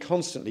also need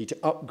constantly to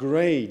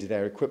upgrade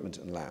their equipment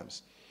and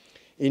labs.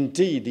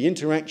 Indeed, the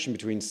interaction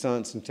between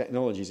science and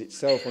technology is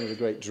itself one of the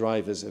great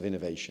drivers of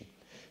innovation.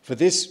 For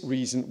this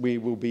reason, we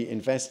will be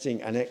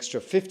investing an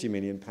extra £50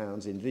 million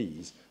in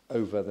these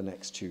over the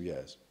next 2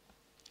 years.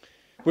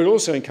 We're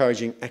also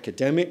encouraging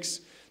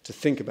academics to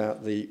think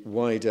about the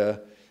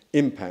wider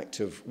impact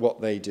of what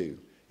they do.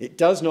 It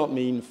does not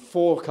mean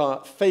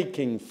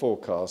faking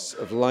forecasts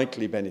of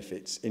likely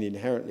benefits in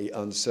inherently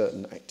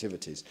uncertain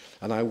activities,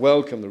 and I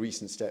welcome the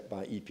recent step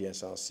by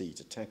EPSRC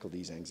to tackle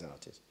these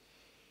anxieties.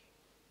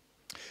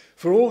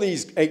 For all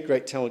these 8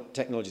 great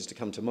technologies to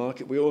come to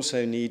market, we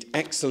also need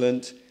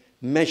excellent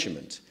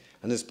measurement.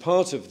 And as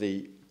part of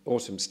the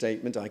autumn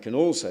statement, I can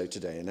also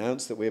today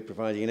announce that we're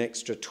providing an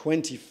extra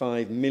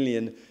 £25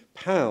 million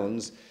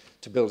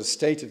to build a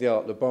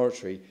state-of-the-art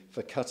laboratory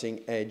for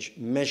cutting-edge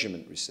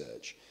measurement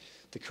research.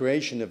 The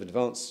creation of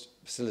advanced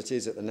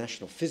facilities at the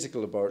National Physical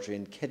Laboratory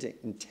in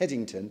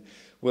Teddington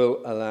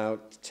will allow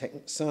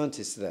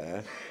scientists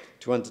there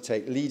to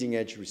undertake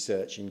leading-edge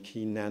research in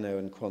key nano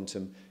and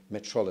quantum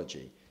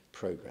metrology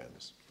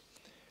programs.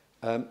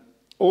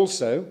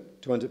 Also,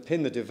 to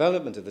underpin the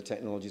development of the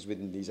technologies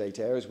within these 8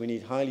 areas, we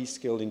need highly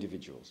skilled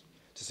individuals.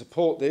 To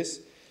support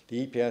this,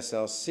 the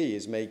EPSRC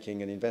is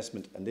making an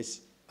investment, and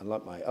this,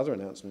 unlike my other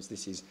announcements,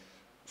 this is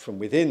from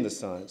within the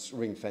science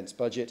ring-fence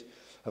budget,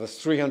 of a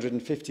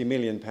 £350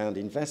 million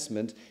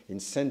investment in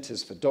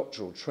centres for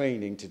doctoral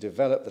training to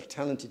develop the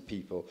talented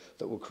people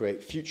that will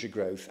create future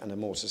growth and a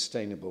more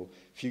sustainable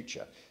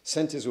future.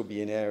 Centres will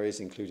be in areas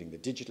including the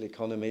digital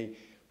economy,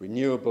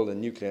 renewable and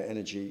nuclear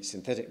energy,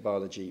 synthetic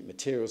biology,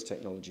 materials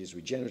technologies,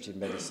 regenerative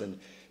medicine,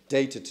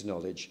 data to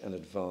knowledge, and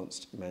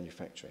advanced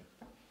manufacturing.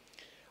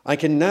 I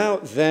can now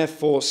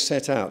therefore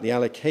set out the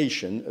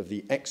allocation of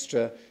the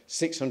extra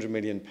 £600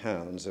 million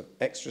of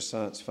extra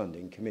science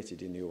funding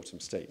committed in the autumn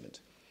statement.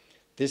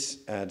 This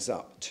adds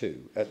up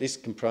to, this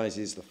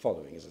comprises the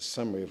following as a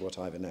summary of what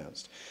I've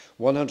announced: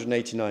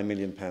 £189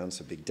 million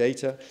for big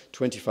data,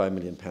 £25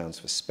 million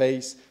for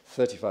space,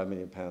 £35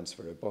 million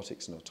for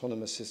robotics and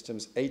autonomous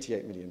systems,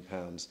 £88 million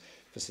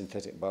for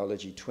synthetic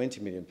biology,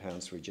 £20 million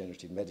for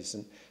regenerative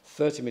medicine,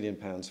 £30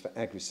 million for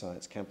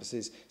agri-science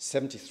campuses,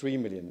 £73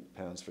 million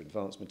for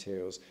advanced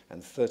materials,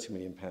 and £30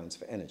 million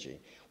for energy.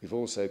 We've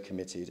also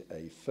committed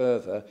a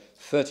further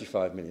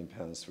 £35 million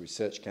for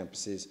research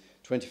campuses,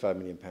 £25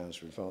 million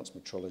for advanced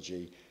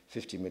metrology,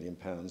 £50 million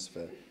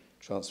for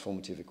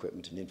transformative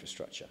equipment and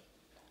infrastructure.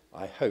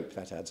 I hope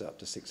that adds up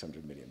to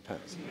 £600 million.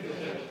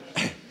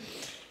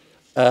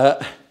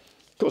 Of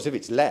course, if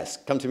it's less,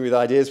 come to me with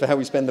ideas for how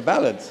we spend the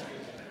balance.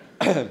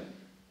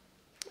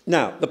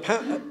 Now,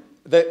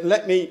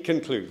 let me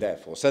conclude,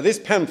 therefore. So this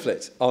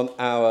pamphlet on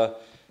our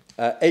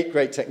 8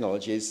 great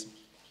technologies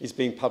is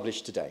being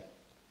published today.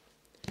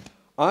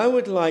 I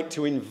would like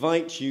to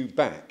invite you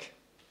back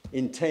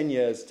in 10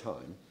 years'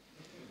 time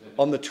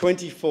on the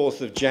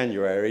 24th of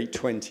January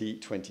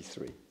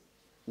 2023.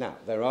 Now,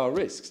 there are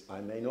risks.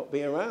 I may not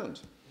be around.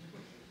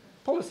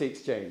 Policy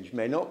exchange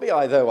may not be,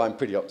 although I'm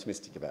pretty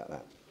optimistic about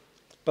that.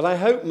 But I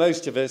hope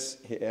most of us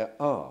here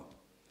are.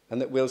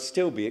 and that we'll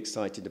still be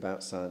excited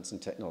about science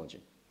and technology.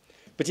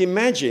 But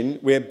imagine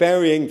we're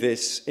burying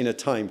this in a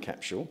time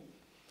capsule,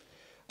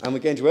 and we're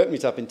going to open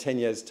it up in 10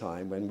 years'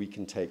 time when we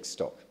can take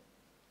stock.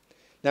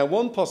 Now,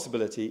 one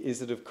possibility is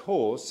that, of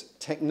course,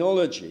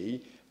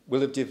 technology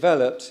will have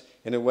developed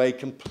in a way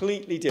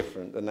completely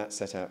different than that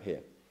set out here.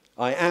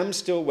 I am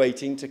still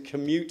waiting to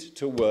commute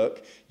to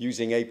work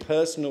using a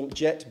personal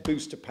jet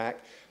booster pack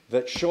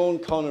that Sean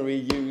Connery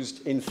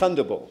used in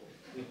Thunderball.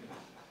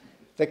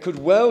 There could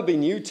well be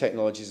new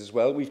technologies as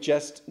well we've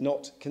just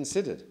not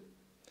considered.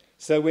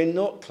 So we're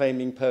not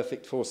claiming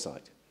perfect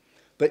foresight.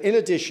 But in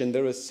addition,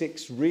 there are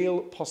 6 real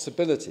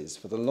possibilities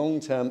for the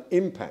long-term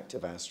impact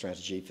of our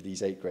strategy for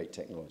these 8 great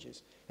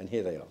technologies. And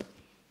here they are.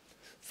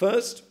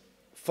 First,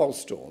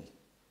 false dawn.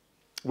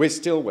 We're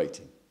still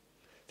waiting.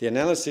 The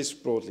analysis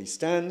broadly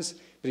stands,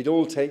 but it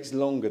all takes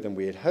longer than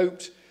we had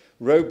hoped.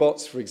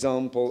 Robots, for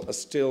example, are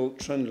still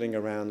trundling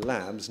around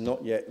labs,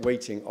 not yet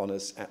waiting on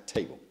us at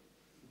table.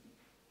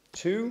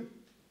 2,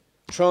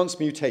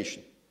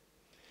 transmutation.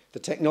 The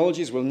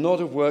technologies will not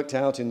have worked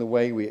out in the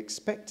way we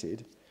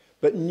expected,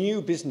 but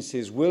new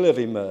businesses will have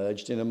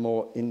emerged in a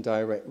more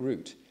indirect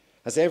route.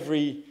 As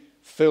every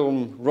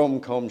film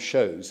rom-com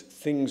shows,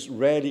 things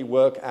rarely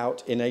work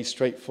out in a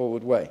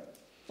straightforward way.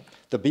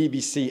 The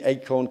BBC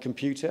Acorn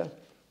computer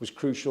was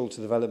crucial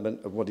to the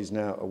development of what is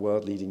now a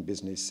world-leading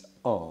business,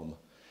 ARM,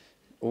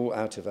 all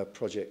out of a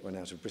project run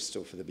out of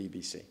Bristol for the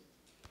BBC.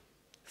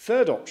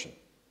 Third option,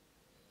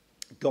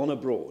 gone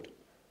abroad.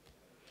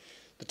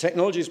 The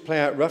technologies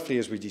play out roughly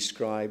as we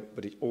describe,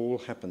 but it all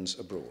happens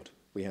abroad.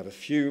 We have a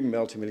few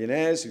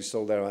multimillionaires who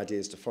sold their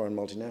ideas to foreign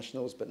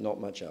multinationals, but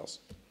not much else.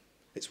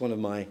 It's one of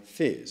my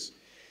fears.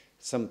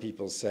 Some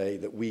people say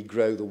that we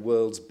grow the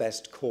world's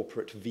best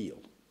corporate veal.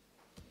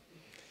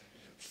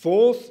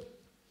 Fourth,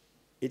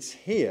 it's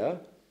here,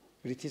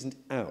 but it isn't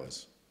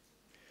ours.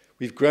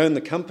 We've grown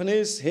the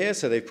companies here,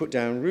 so they've put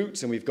down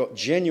roots, and we've got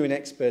genuine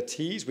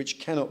expertise which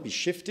cannot be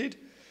shifted,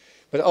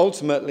 but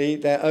ultimately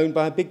they're owned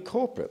by a big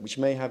corporate, which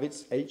may have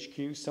its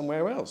HQ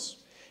somewhere else.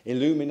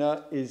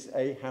 Illumina is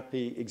a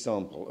happy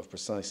example of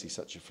precisely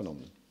such a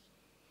phenomenon.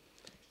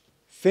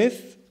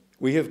 Fifth,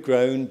 we have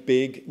grown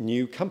big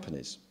new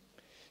companies.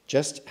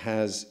 Just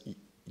as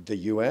the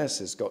US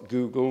has got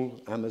Google,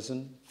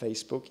 Amazon,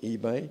 Facebook,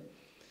 eBay,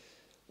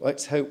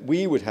 let's hope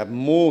we would have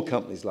more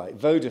companies like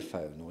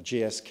Vodafone or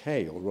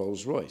GSK or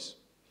Rolls-Royce.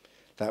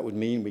 That would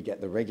mean we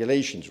get the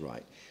regulations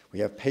right. We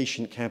have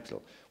patient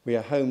capital. We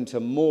are home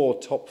to more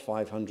top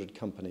 500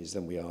 companies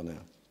than we are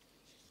now.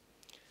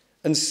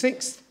 And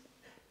sixth,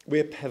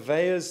 we're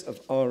purveyors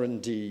of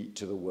R&D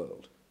to the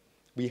world.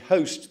 We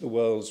host the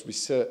world's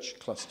research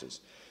clusters,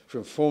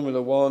 from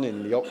Formula One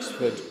in the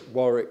Oxford,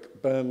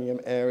 Warwick, Birmingham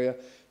area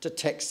to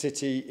Tech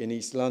City in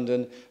East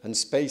London and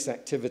space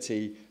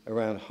activity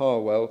around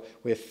Harwell.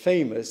 We're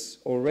famous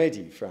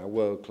already for our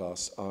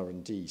world-class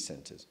R&D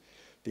centres.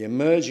 The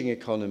emerging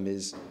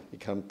economies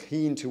become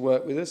keen to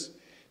work with us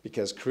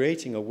because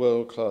creating a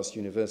world-class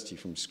university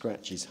from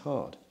scratch is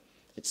hard.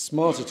 It's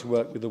smarter to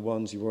work with the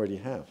ones you already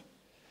have.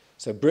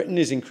 So Britain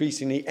is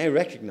increasingly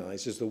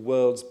recognised as the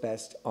world's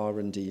best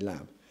R&D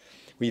lab.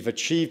 We've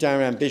achieved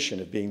our ambition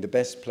of being the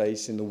best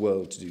place in the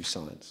world to do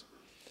science.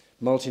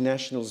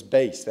 Multinationals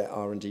base their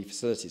R&D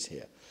facilities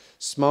here.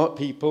 Smart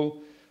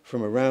people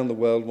from around the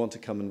world want to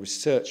come and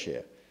research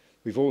here.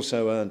 We've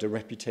also earned a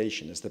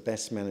reputation as the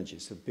best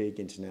managers of big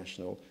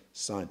international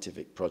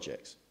scientific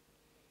projects.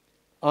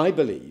 I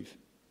believe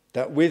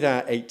that with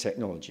our 8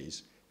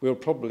 technologies, we'll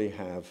probably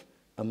have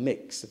a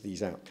mix of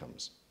these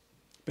outcomes.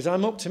 But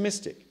I'm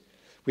optimistic.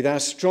 With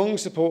our strong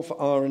support for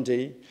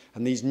R&D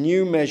and these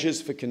new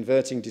measures for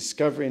converting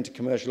discovery into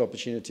commercial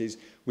opportunities,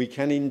 we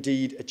can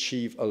indeed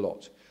achieve a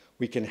lot.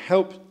 We can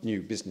help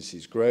new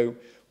businesses grow.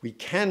 We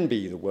can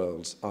be the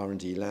world's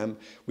R&D lab.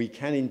 We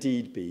can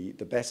indeed be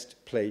the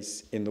best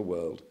place in the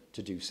world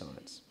to do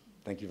science.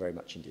 Thank you very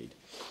much indeed.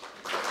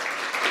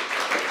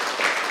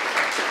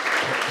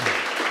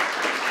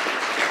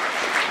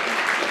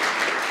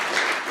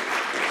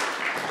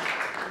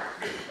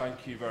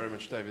 Thank you very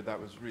much, David.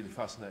 That was really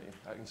fascinating.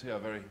 I can see our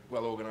very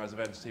well-organised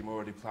events team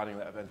already planning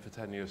that event for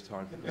 10 years'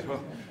 time as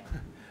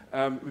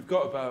well. We've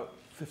got about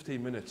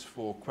 15 minutes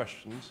for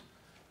questions.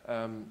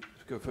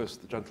 Go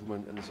first, the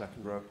gentleman in the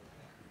second row,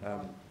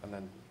 and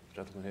then the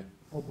gentleman here.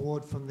 Bob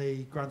Ward from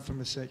the Grantham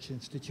Research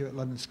Institute at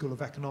London School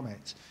of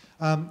Economics.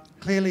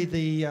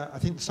 Clearly, I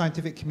think the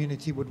scientific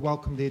community would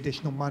welcome the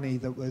additional money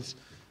that was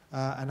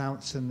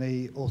announced in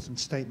the autumn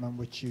statement,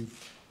 which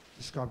you've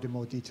described in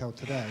more detail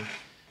today.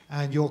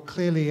 And you're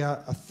clearly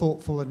a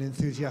thoughtful and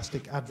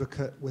enthusiastic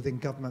advocate within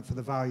government for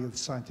the value of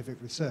scientific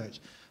research.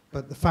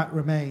 But the fact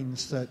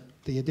remains that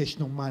the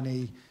additional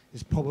money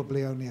is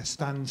probably only a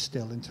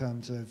standstill in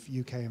terms of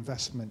UK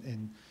investment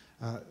in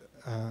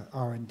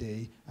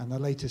R&D. And the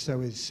latest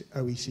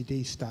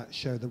OECD stats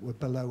show that we're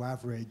below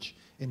average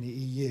in the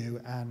EU,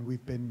 and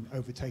we've been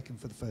overtaken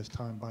for the first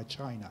time by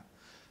China.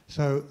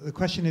 So the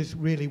question is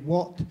really,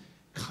 what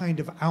kind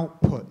of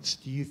outputs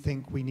do you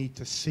think we need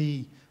to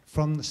see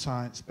from the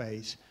science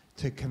base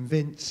to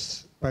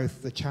convince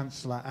both the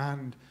Chancellor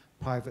and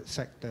private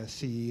sector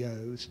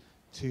CEOs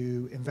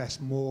to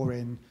invest more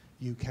in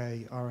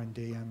UK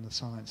R&D and the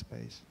science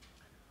base?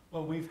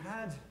 Well, we've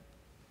had,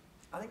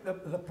 I think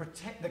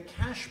the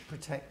cash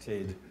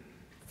protected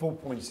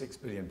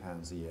 £4.6 billion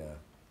a year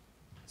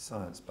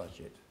science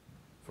budget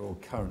for all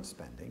current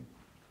spending,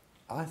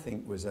 I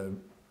think was a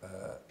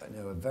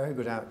very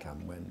good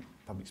outcome when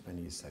public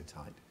spending is so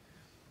tight.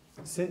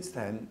 Since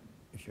then,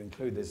 if you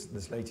include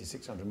this latest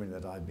 600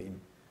 million that I've been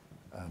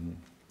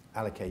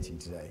allocating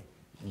today,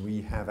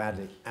 we have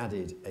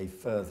added a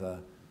further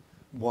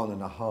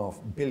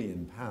 £1.5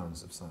 billion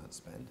of science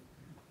spend,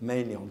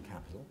 mainly on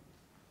capital.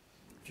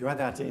 If you add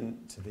that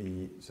into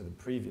the sort of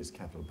previous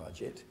capital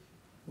budget,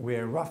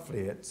 we're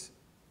roughly at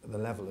the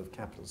level of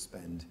capital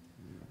spend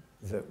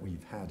that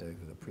we've had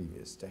over the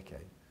previous decade.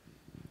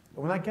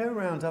 But when I go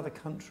around other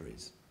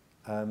countries,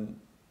 I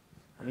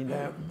mean,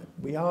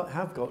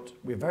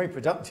 we're very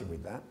productive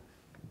with that,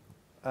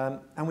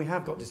 and we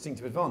have got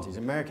distinctive advantages.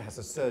 America has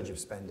a surge of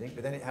spending,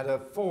 but then it had a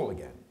fall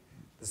again.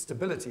 The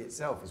stability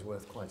itself is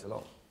worth quite a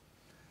lot.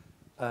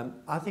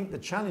 I think the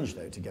challenge,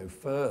 though, to go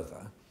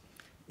further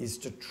is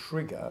to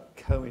trigger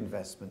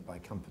co-investment by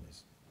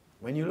companies.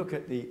 When you look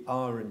at the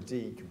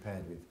R&D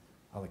compared with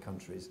other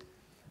countries,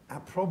 our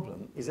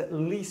problem is at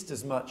least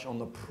as much on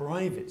the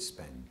private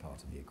spend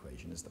part of the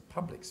equation as the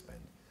public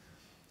spend.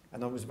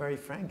 And I was very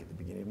frank at the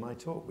beginning of my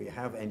talk. We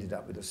have ended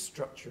up with a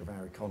structure of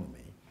our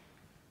economy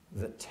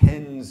that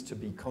tends to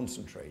be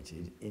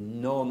concentrated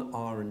in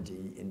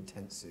non-R&D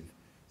intensive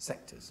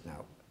sectors.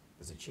 Now,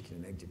 there's a chicken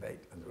and egg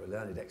debate, and there are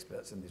learned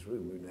experts in this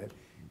room who know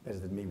better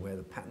than me where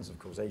the patterns of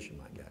causation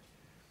might go.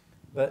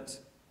 But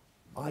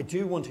I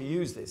do want to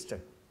use this to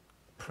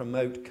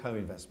promote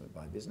co-investment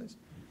by business.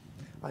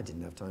 I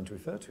didn't have time to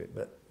refer to it,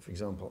 but for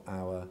example,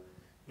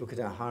 look at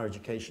our higher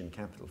education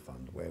capital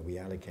fund, where we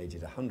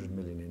allocated 100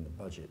 million in the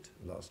budget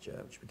last year,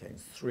 which became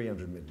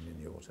 300 million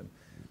in the autumn,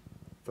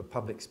 for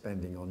public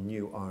spending on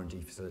new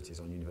R&D facilities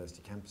on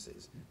university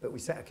campuses. But we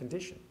set a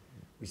condition.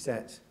 We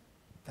set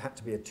there had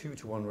to be a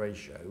 2-to-1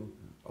 ratio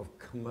of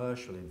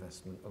commercial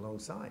investment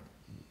alongside.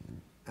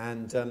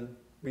 And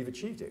we've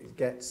achieved it.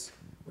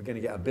 We're going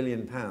to get £1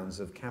 billion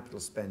of capital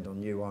spend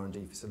on new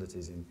R&D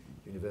facilities in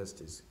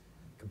universities,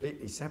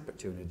 completely separate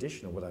to an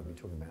additional what I've been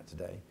talking about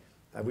today,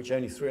 which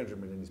only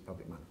 300 million is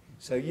public money.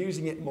 So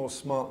using it more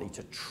smartly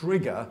to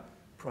trigger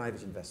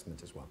private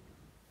investment as well.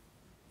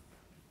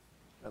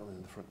 Alan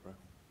in the front row.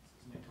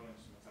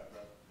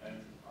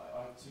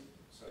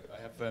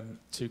 I have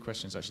two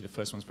questions, actually. The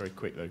first one's very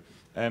quick, though.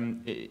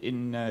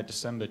 In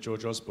December,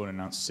 George Osborne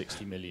announced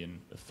 60 million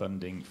of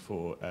funding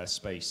for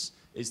space.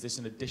 Is this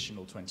an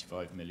additional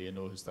 25 million,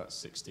 or has that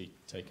 60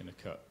 taken a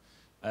cut?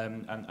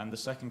 And the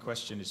second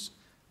question is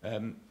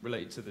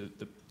related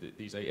to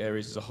these 8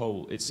 areas as a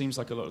whole. It seems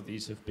like a lot of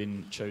these have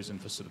been chosen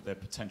for sort of their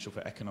potential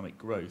for economic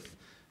growth.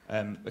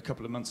 A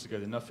couple of months ago,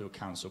 the Nuffield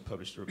Council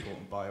published a report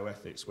on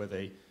bioethics where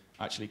they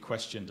actually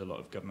questioned a lot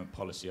of government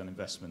policy on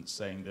investment,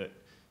 saying that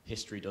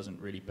history doesn't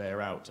really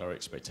bear out our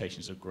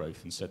expectations of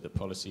growth, and said that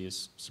policy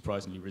is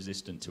surprisingly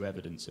resistant to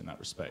evidence in that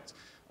respect.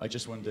 I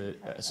just wonder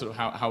sort of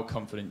how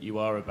confident you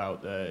are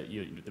about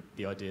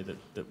the idea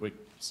that we're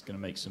going to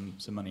make some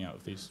money out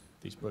of these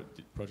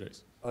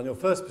projects. On your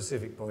first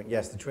specific point,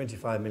 yes, the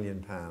 £25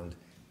 million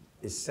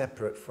is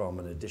separate from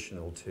an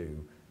additional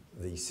to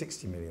the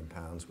 £60 million,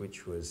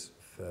 which was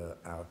for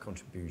our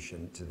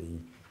contribution to the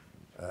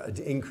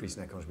increase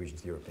in our contribution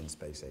to the European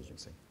Space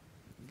Agency.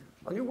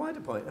 On your wider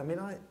point, I mean,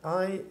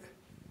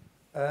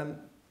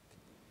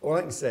 all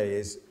I can say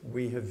is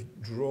we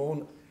have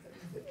drawn,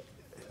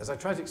 as I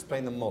try to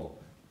explain the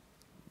model,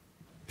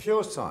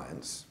 pure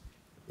science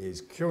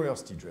is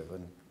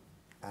curiosity-driven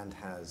and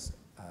has,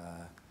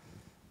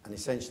 and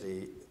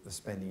essentially the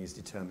spending is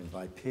determined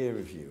by peer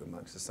review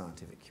amongst the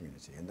scientific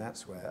community, and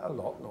that's where a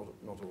lot, not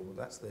all, but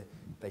that's the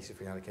basic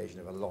reallocation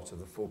of a lot of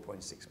the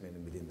 4.6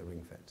 million within the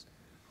ring fence.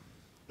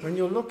 When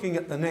you're looking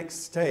at the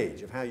next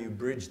stage of how you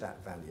bridge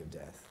that valley of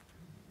death,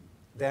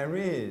 there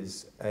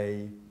is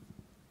a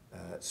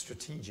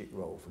strategic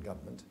role for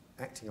government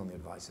acting on the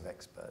advice of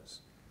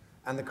experts.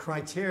 And the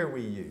criteria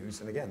we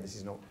use, and again, this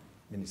is not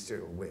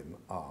ministerial whim,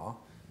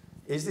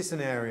 is this an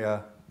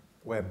area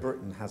where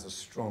Britain has a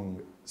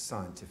strong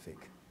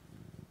scientific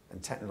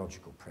and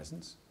technological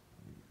presence?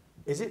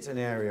 Is it an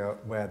area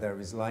where there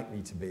is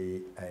likely to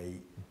be a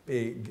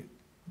big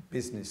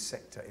business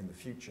sector in the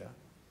future?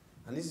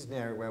 And this is an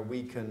area where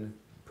we can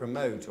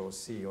promote or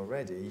see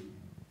already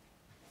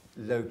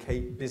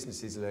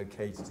businesses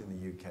located in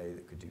the UK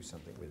that could do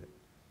something with it.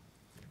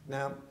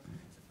 Now,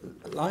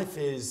 life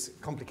is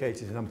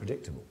complicated and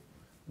unpredictable,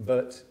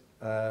 but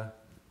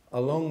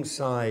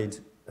alongside,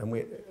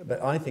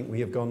 but I think we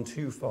have gone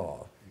too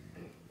far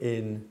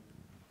in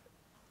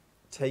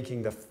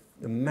taking the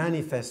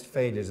manifest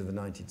failures of the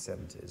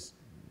 1970s,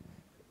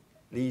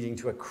 leading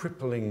to a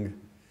crippling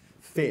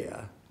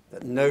fear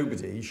that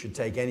nobody should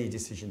take any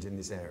decisions in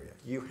this area.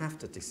 You have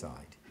to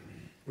decide.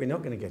 We're not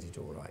going to get it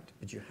all right,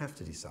 but you have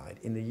to decide.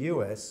 In the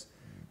US,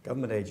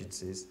 government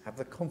agencies have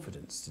the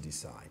confidence to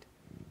decide.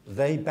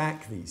 They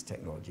back these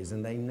technologies,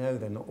 and they know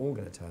they're not all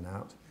going to turn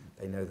out.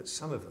 They know that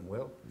some of them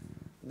will,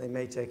 and they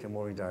may take a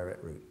more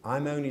indirect route.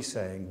 I'm only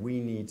saying we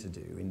need to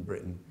do in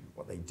Britain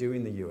what they do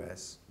in the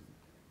US,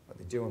 what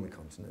they do on the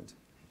continent,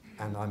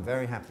 and I'm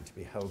very happy to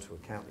be held to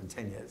account in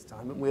 10 years'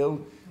 time, and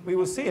we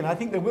will see. And I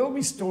think there will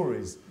be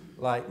stories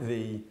like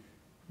the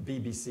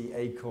BBC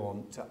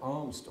Acorn to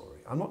Arm story.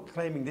 I'm not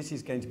claiming this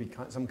is going to be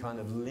some kind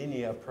of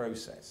linear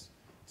process.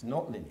 It's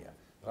not linear,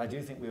 but I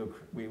do think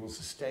we will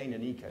sustain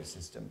an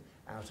ecosystem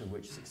out of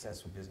which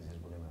successful businesses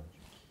will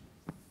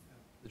emerge.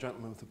 The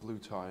gentleman with the blue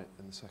tie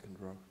in the second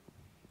row.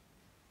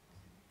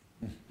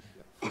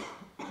 Thanks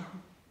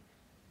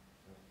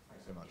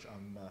so much.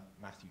 I'm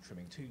Matthew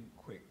Trimming. Two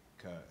quick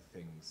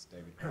things,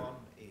 David. One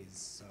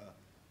is,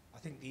 I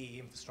think the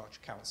Infrastructure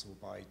Council,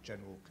 by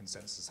general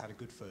consensus, had a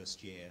good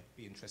first year.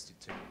 Be interested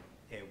to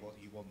hear what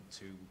you want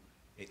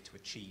it to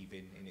achieve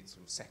in its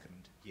sort of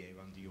second year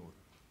under your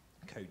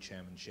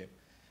co-chairmanship.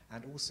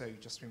 And also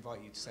just to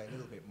invite you to say a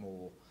little bit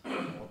more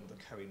on the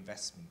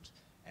co-investment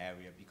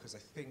area, because I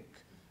think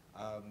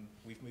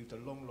we've moved a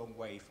long, long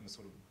way from the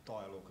sort of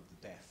dialogue of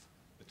the deaf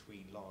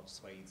between large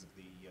swathes of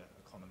the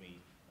economy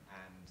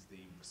and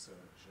the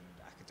research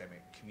and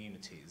academic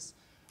communities.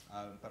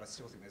 But I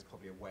still think there's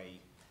probably a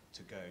way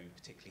to go,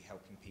 particularly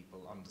helping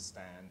people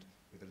understand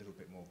with a little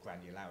bit more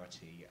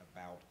granularity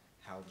about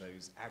how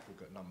those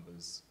aggregate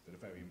numbers that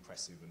are very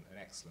impressive and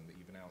excellent that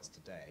you've announced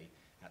today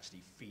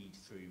actually feed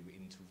through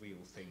into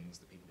real things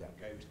that people can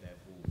go to their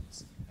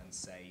boards and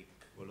say,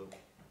 well, look,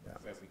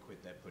 for every quid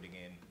they're putting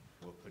in,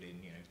 we'll put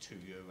in, you know, €2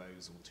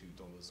 or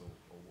 $2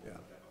 or whatever.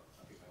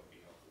 I think that would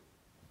be helpful.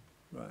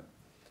 Right.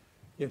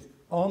 Yes.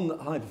 On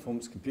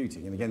high-performance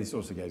computing, and again, this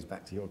also goes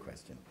back to your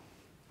question,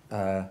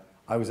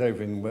 I was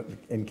over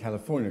in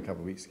California a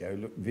couple of weeks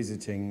ago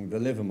visiting the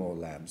Livermore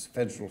Labs,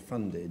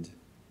 federal-funded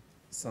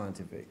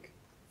scientific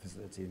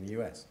facility in the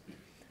US.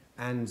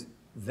 And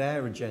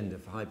their agenda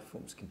for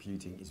high-performance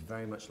computing is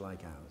very much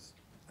like ours.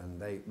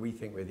 And we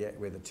think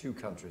we're the two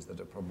countries that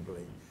are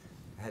probably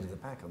ahead of the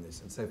pack on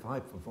this. And so for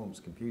high-performance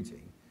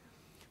computing,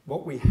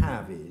 what we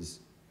have is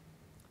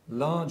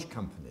large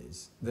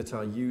companies that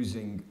are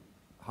using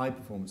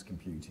high-performance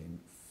computing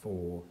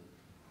for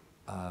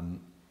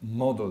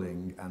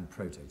modeling and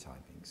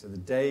prototyping. So the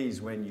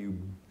days when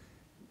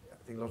I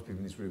think a lot of people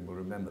in this room will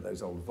remember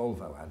those old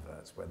Volvo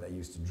adverts where they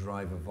used to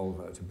drive a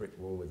Volvo to a brick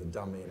wall with a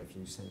dummy and a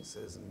few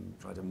sensors and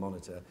try to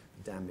monitor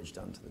the damage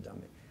done to the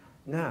dummy.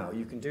 Now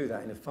you can do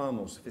that in a far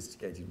more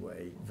sophisticated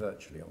way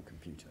virtually on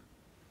computer.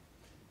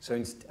 So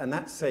and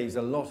that saves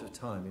a lot of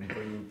time in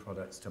bringing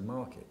products to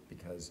market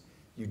because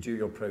you do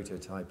your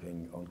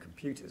prototyping on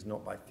computers,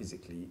 not by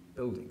physically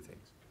building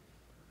things.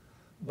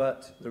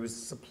 But there is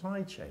a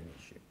supply chain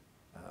issue.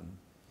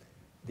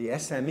 The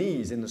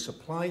SMEs in the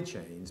supply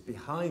chains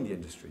behind the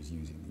industries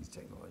using these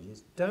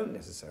technologies don't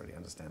necessarily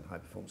understand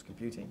high-performance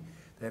computing.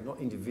 They have not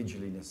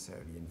individually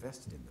necessarily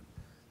invested in them.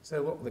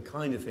 So what the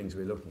kind of things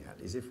we're looking at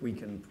is if we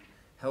can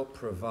help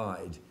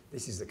provide,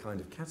 this is the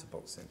kind of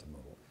catapult center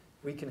model,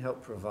 we can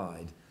help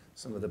provide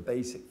some of the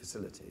basic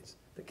facilities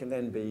that can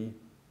then be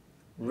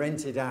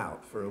rented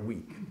out for a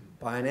week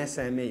by an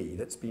SME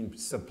that's been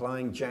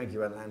supplying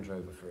Jaguar Land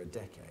Rover for a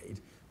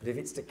decade. But if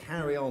it's to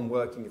carry on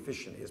working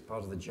efficiently as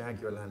part of the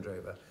Jaguar Land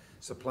Rover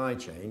supply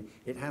chain,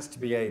 it has to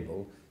be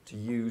able to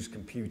use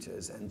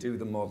computers and do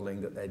the modelling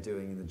that they're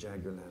doing in the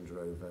Jaguar Land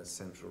Rover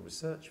Central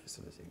Research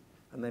Facility.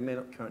 And they may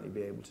not currently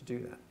be able to do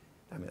that.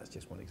 I mean, that's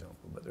just one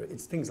example, but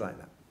it's things like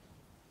that.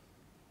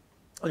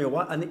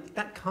 And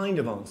that kind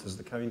of answers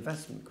the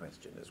co-investment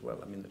question as well.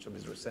 I mean, the trouble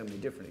is there are so many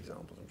different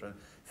examples. I'm trying to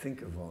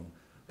think of one.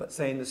 But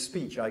say in the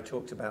speech I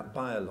talked about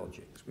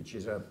biologics, which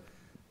is a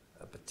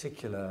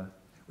particular,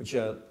 which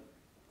are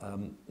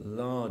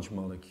large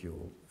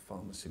molecule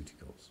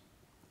pharmaceuticals.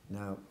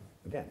 Now,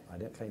 again, I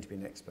don't claim to be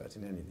an expert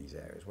in any of these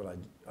areas. What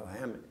I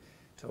am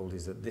told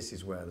is that this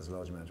is where there's a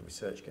large amount of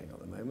research going on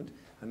at the moment,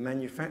 and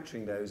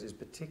manufacturing those is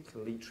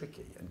particularly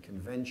tricky, and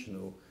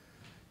conventional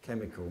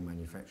chemical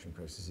manufacturing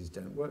processes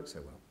don't work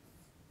so well.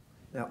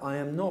 Now, I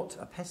am not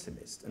a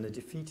pessimist and a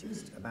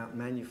defeatist about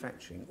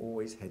manufacturing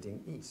always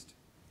heading east.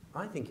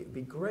 I think it would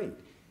be great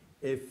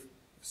if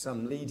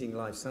some leading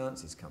life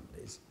sciences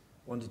companies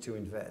wanted to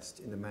invest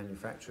in the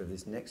manufacture of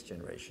this next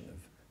generation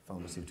of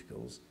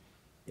pharmaceuticals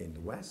in the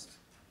West,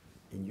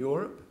 in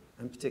Europe,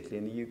 and particularly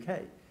in the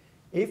UK.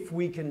 If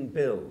we can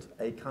build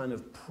a kind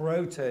of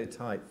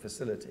prototype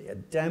facility, a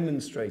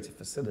demonstrator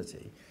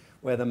facility,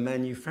 where the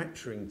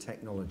manufacturing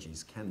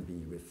technologies can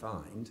be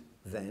refined,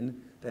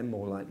 then they're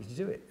more likely to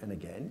do it. And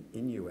again,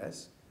 in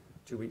US,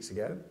 2 weeks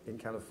ago, in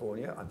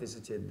California, I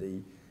visited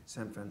the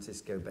San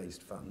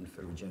Francisco-based Fund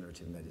for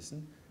Regenerative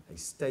Medicine, a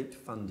state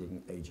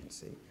funding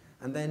agency.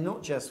 And they're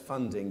not just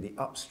funding the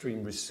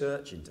upstream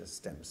research into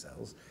stem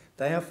cells,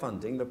 they are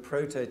funding the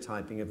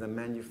prototyping of the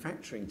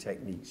manufacturing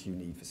techniques you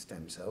need for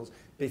stem cells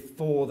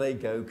before they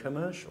go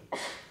commercial.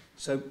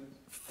 So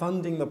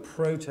funding the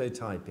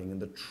prototyping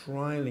and the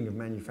trialing of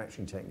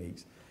manufacturing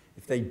techniques,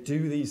 if they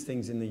do these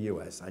things in the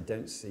US, I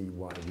don't see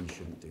why we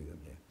shouldn't do them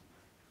here.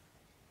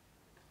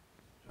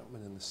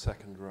 Gentleman in the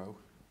second row.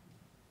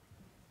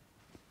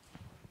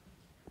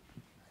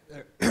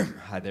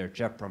 Hi there,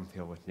 Jeff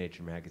Brumfield with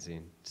Nature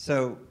Magazine.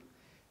 So,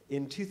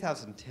 in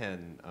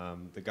 2010,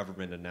 the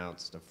government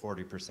announced a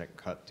 40%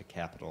 cut to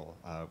capital,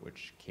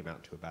 which came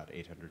out to about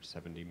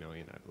 870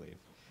 million, I believe.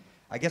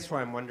 I guess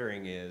what I'm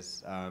wondering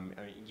is, I mean,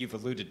 you've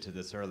alluded to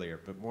this earlier,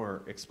 but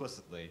more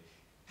explicitly,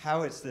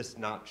 how is this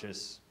not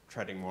just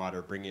treading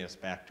water, bringing us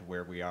back to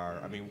where we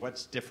are? I mean,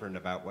 what's different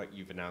about what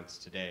you've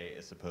announced today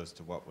as opposed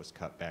to what was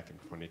cut back in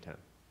 2010?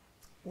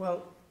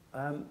 Well,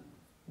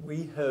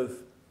 we have...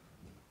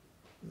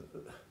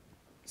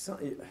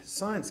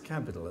 Science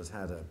capital has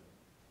had a...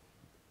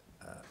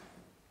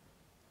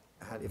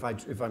 if I'm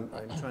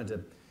trying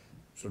to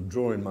sort of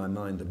draw in my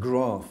mind a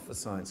graph for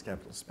science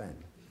capital spend,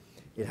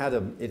 it had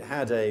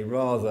a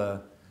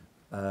rather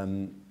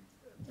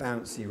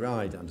bouncy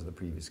ride under the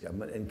previous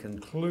government, and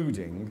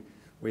concluding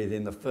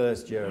within the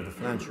first year of the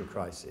financial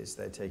crisis,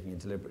 they're taking a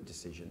deliberate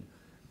decision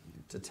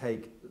to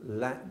take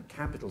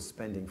capital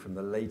spending from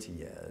the later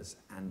years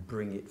and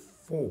bring it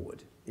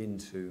forward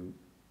into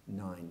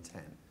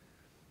 9-10.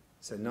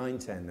 So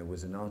 9-10, there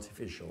was an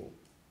artificial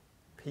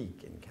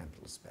peak in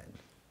capital spend.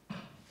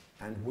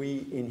 And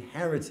we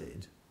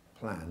inherited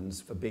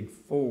plans for big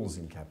falls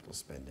in capital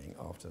spending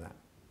after that.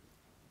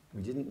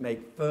 We didn't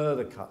make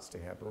further cuts to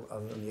capital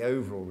other than the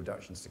overall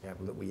reductions to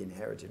capital that we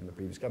inherited from the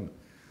previous government.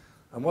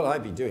 And what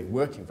I've been doing,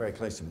 working very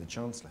closely with the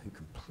Chancellor, who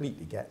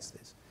completely gets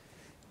this,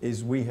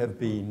 is we have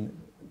been,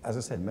 as I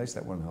said, most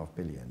of that £1.5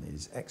 billion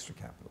is extra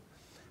capital.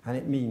 And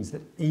it means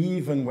that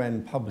even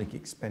when public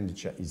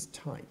expenditure is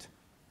tight,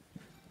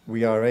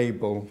 we are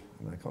able,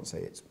 and I can't say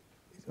it's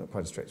not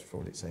quite as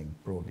straightforward, it's saying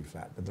broadly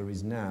flat, but there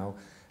is now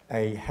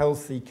a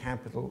healthy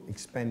capital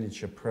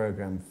expenditure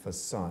programme for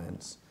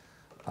science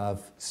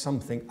of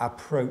something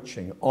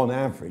approaching, on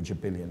average,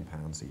 £1 billion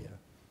a year.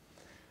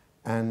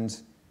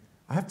 And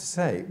I have to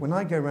say, when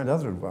I go around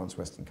other advanced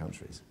Western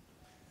countries,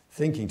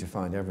 thinking to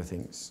find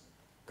everything's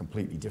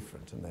completely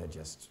different, and they're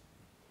just,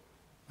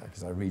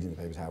 because I read in the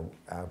papers how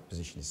our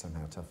position is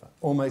somehow tougher,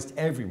 almost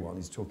everyone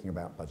is talking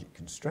about budget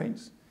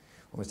constraints.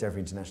 Almost every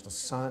international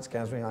science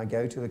gathering I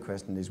go to, the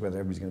question is whether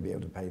everybody's going to be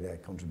able to pay their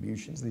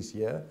contributions this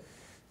year.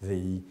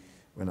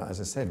 As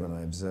I said, when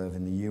I observe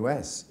in the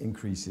US,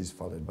 increases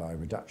followed by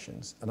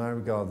reductions. And I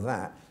regard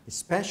that,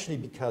 especially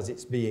because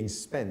it's being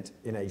spent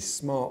in a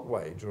smart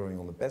way, drawing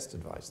on the best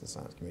advice in the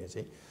science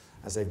community,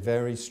 as a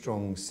very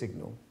strong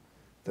signal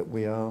that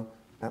we are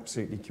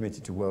absolutely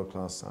committed to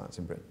world-class science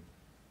in Britain.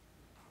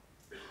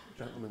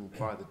 Gentleman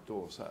by the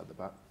door, sat at the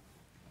back.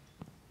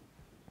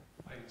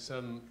 Thanks.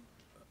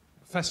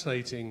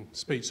 Fascinating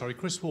speech. Sorry,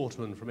 Chris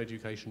Waterman from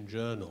Education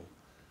Journal.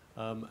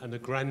 And a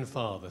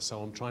grandfather,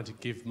 so I'm trying to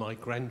give my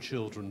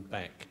grandchildren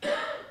back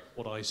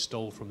what I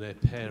stole from their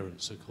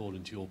parents,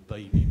 according to your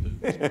baby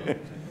boots book.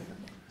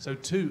 So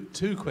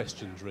two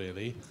questions,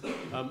 really.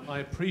 I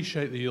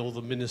appreciate that you're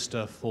the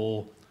Minister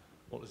for,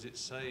 what does it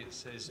say? It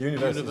says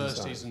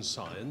Universities and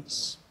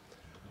Science.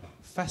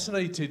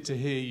 Fascinated to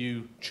hear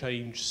you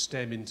change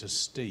STEM into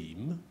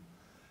STEAM.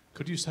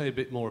 Could you say a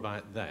bit more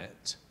about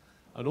that?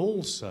 And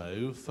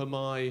also, for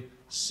my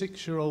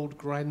 6-year-old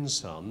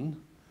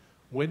grandson,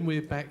 when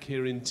we're back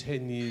here in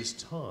 10 years'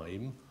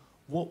 time,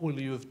 what will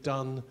you have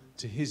done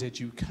to his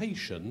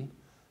education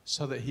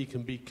so that he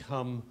can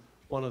become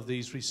one of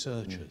these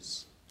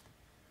researchers?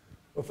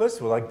 Well, first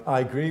of all,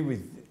 I agree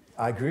with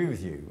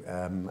you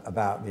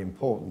about the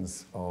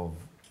importance of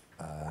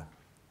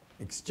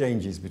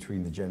exchanges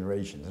between the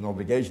generations, an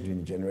obligation between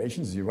the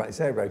generations. As you rightly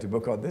say, I wrote a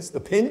book on this,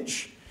 The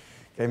Pinch,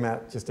 came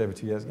out just over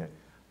 2 years ago.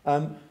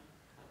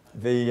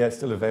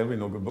 Still available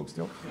in all good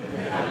bookstores.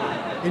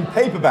 In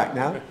paperback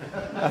now.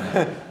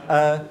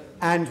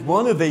 And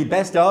one of the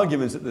best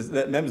arguments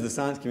that members of the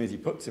science community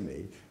put to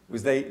me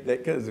was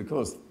because of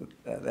course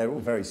they're all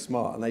very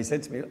smart, and they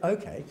said to me,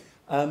 okay,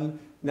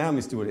 now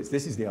Mr. Willetts,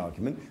 this is the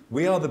argument.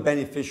 We are the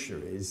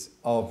beneficiaries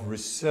of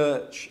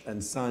research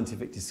and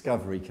scientific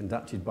discovery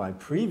conducted by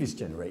previous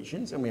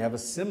generations, and we have a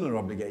similar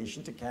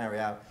obligation to carry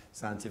out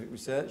scientific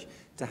research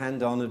to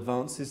hand on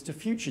advances to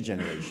future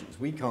generations.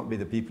 We can't be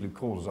the people who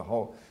call a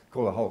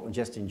halt and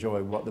just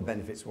enjoy what the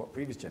benefits of what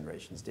previous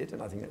generations did,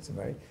 and I think that's a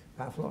very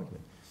powerful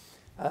argument.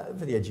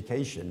 For the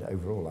education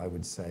overall, I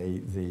would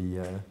say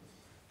that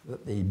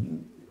the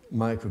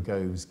Michael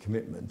Gove's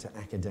commitment to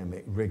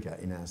academic rigour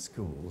in our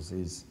schools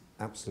is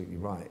absolutely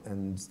right,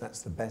 and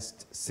that's the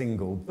best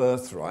single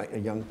birthright a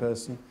young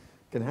person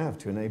can have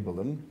to enable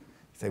them,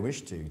 if they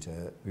wish to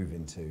move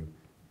into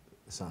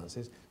the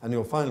sciences. And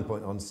your final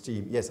point on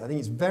STEAM, yes, I think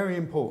it's very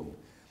important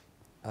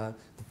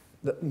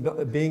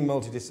being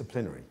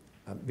multidisciplinary.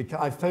 Because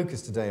I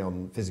focus today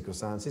on physical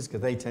sciences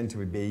because they tend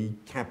to be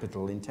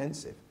capital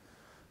intensive.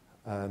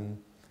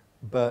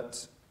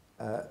 But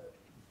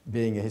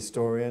being a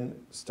historian,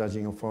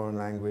 studying a foreign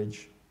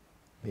language,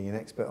 being an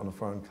expert on a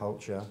foreign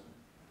culture,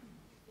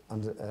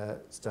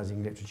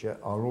 studying literature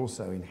are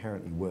also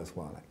inherently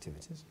worthwhile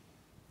activities.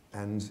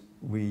 And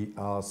we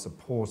are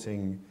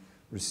supporting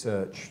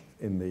research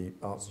in the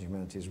Arts and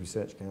Humanities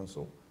Research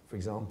Council, for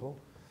example,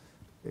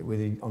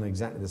 on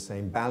exactly the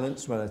same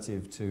balance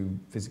relative to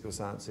physical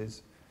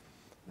sciences.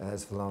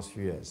 as for the last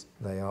few years.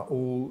 They are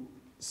all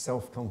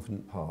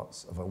self-confident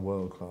parts of a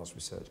world-class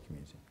research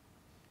community.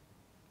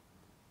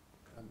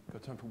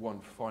 Got time for one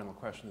final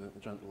question, the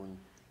gentleman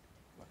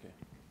back here.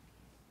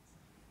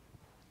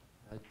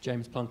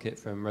 James Plunkett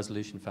from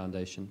Resolution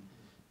Foundation.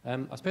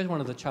 I suppose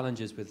one of the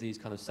challenges with these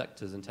kind of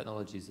sectors and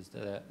technologies is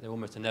that they're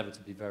almost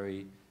inevitably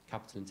very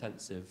capital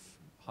intensive,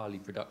 highly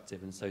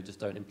productive, and so just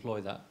don't employ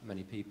that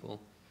many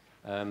people.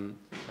 Now,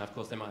 of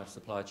course, they might have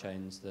supply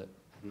chains that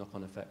have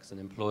knock-on effects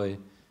and employ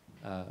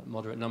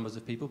moderate numbers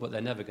of people, but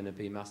they're never going to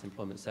be mass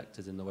employment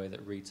sectors in the way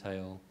that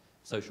retail,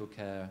 social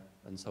care,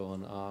 and so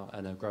on are,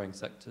 and are growing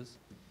sectors.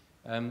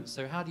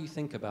 So how do you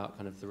think about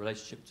kind of the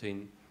relationship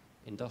between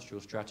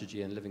industrial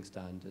strategy and living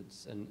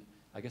standards? And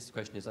I guess the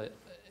question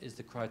is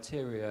the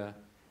criteria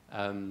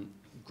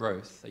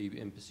growth? Are you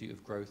in pursuit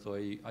of growth, or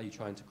are you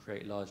trying to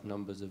create large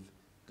numbers of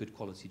good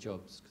quality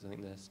jobs? Because I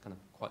think there's kind of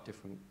quite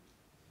different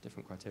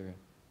criteria.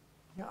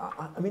 Yeah,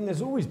 I mean,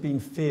 there's always been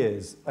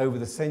fears over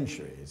the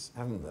centuries,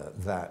 haven't there,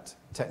 that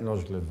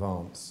technological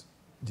advance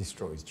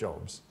destroys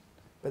jobs.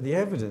 But the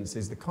evidence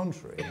is the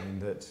contrary, in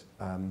that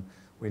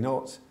we're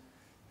not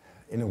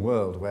in a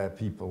world where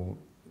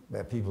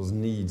people's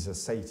needs are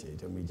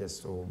sated and we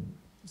just all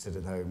sit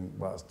at home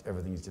whilst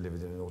everything is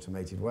delivered in an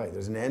automated way.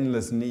 There's an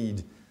endless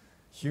need,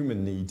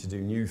 human need, to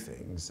do new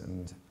things,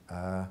 and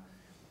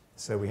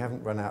so we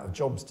haven't run out of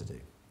jobs to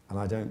do. And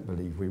I don't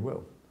believe we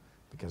will,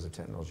 because of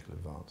technological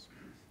advance.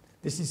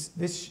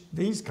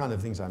 These kind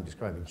of things I'm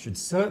describing should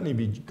certainly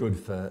be good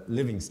for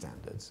living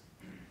standards,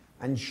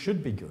 and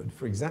should be good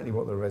for exactly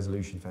what the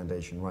Resolution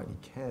Foundation rightly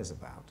cares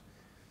about,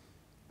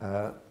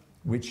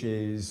 which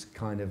is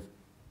kind of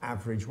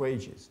average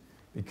wages.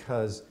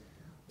 Because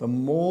the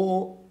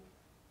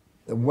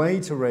way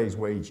to raise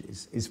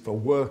wages is for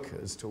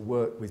workers to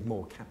work with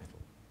more capital,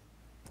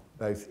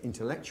 both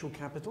intellectual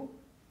capital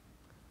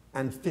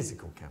and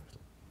physical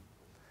capital.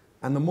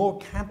 And the more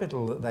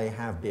capital that they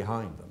have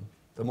behind them,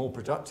 the more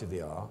productive they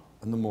are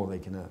and the more they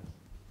can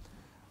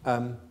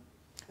earn.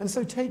 And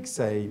so take,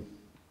 say,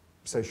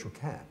 social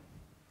care,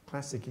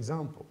 classic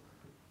example.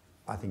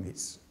 I think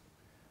it's,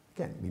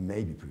 again, we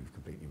may be proved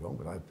completely wrong,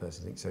 but I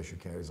personally think social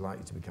care is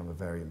likely to become a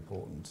very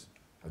important,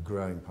 a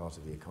growing part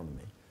of the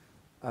economy.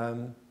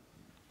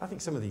 I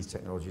think some of these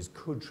technologies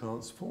could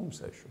transform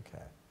social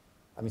care.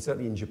 I mean,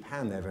 certainly in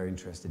Japan, they're very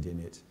interested in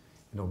it,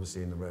 and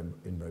obviously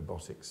in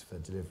robotics for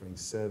delivering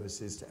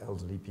services to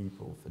elderly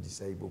people, for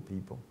disabled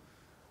people.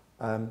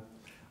 I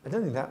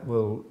don't think that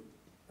will,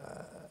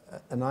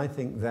 and I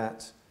think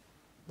that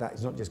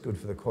is not just good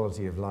for the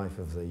quality of life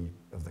of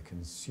the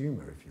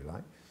consumer, if you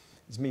like.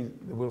 It means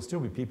there will still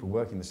be people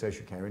working in the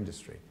social care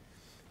industry,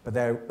 but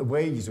their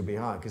wages will be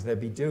higher because they'll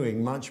be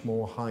doing much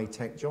more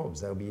high-tech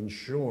jobs. They'll be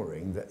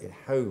ensuring that at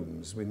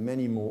homes with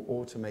many more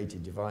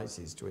automated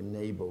devices to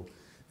enable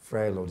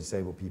frail or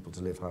disabled people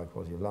to live higher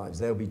quality of lives.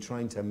 They'll be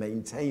trying to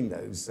maintain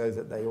those so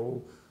that they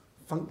all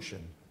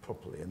function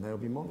properly, and they'll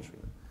be monitoring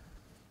them.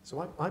 So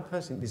I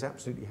personally think this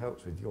absolutely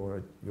helps with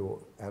your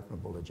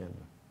admirable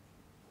agenda.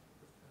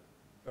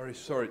 Very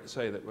sorry to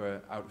say that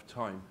we're out of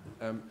time.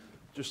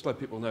 Just to let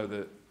people know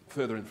that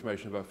further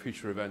information about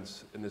future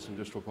events in this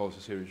industrial policy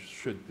series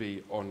should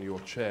be on your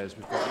chairs.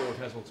 We've got Lord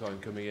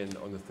Heseltine coming in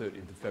on the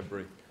 13th of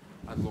February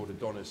and Lord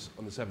Adonis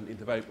on the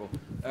 17th of April.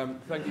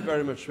 Thank you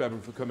very much to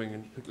everyone for coming,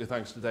 and particularly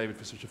thanks to David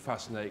for such a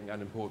fascinating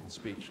and important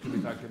speech. Can we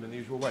thank him in the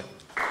usual way?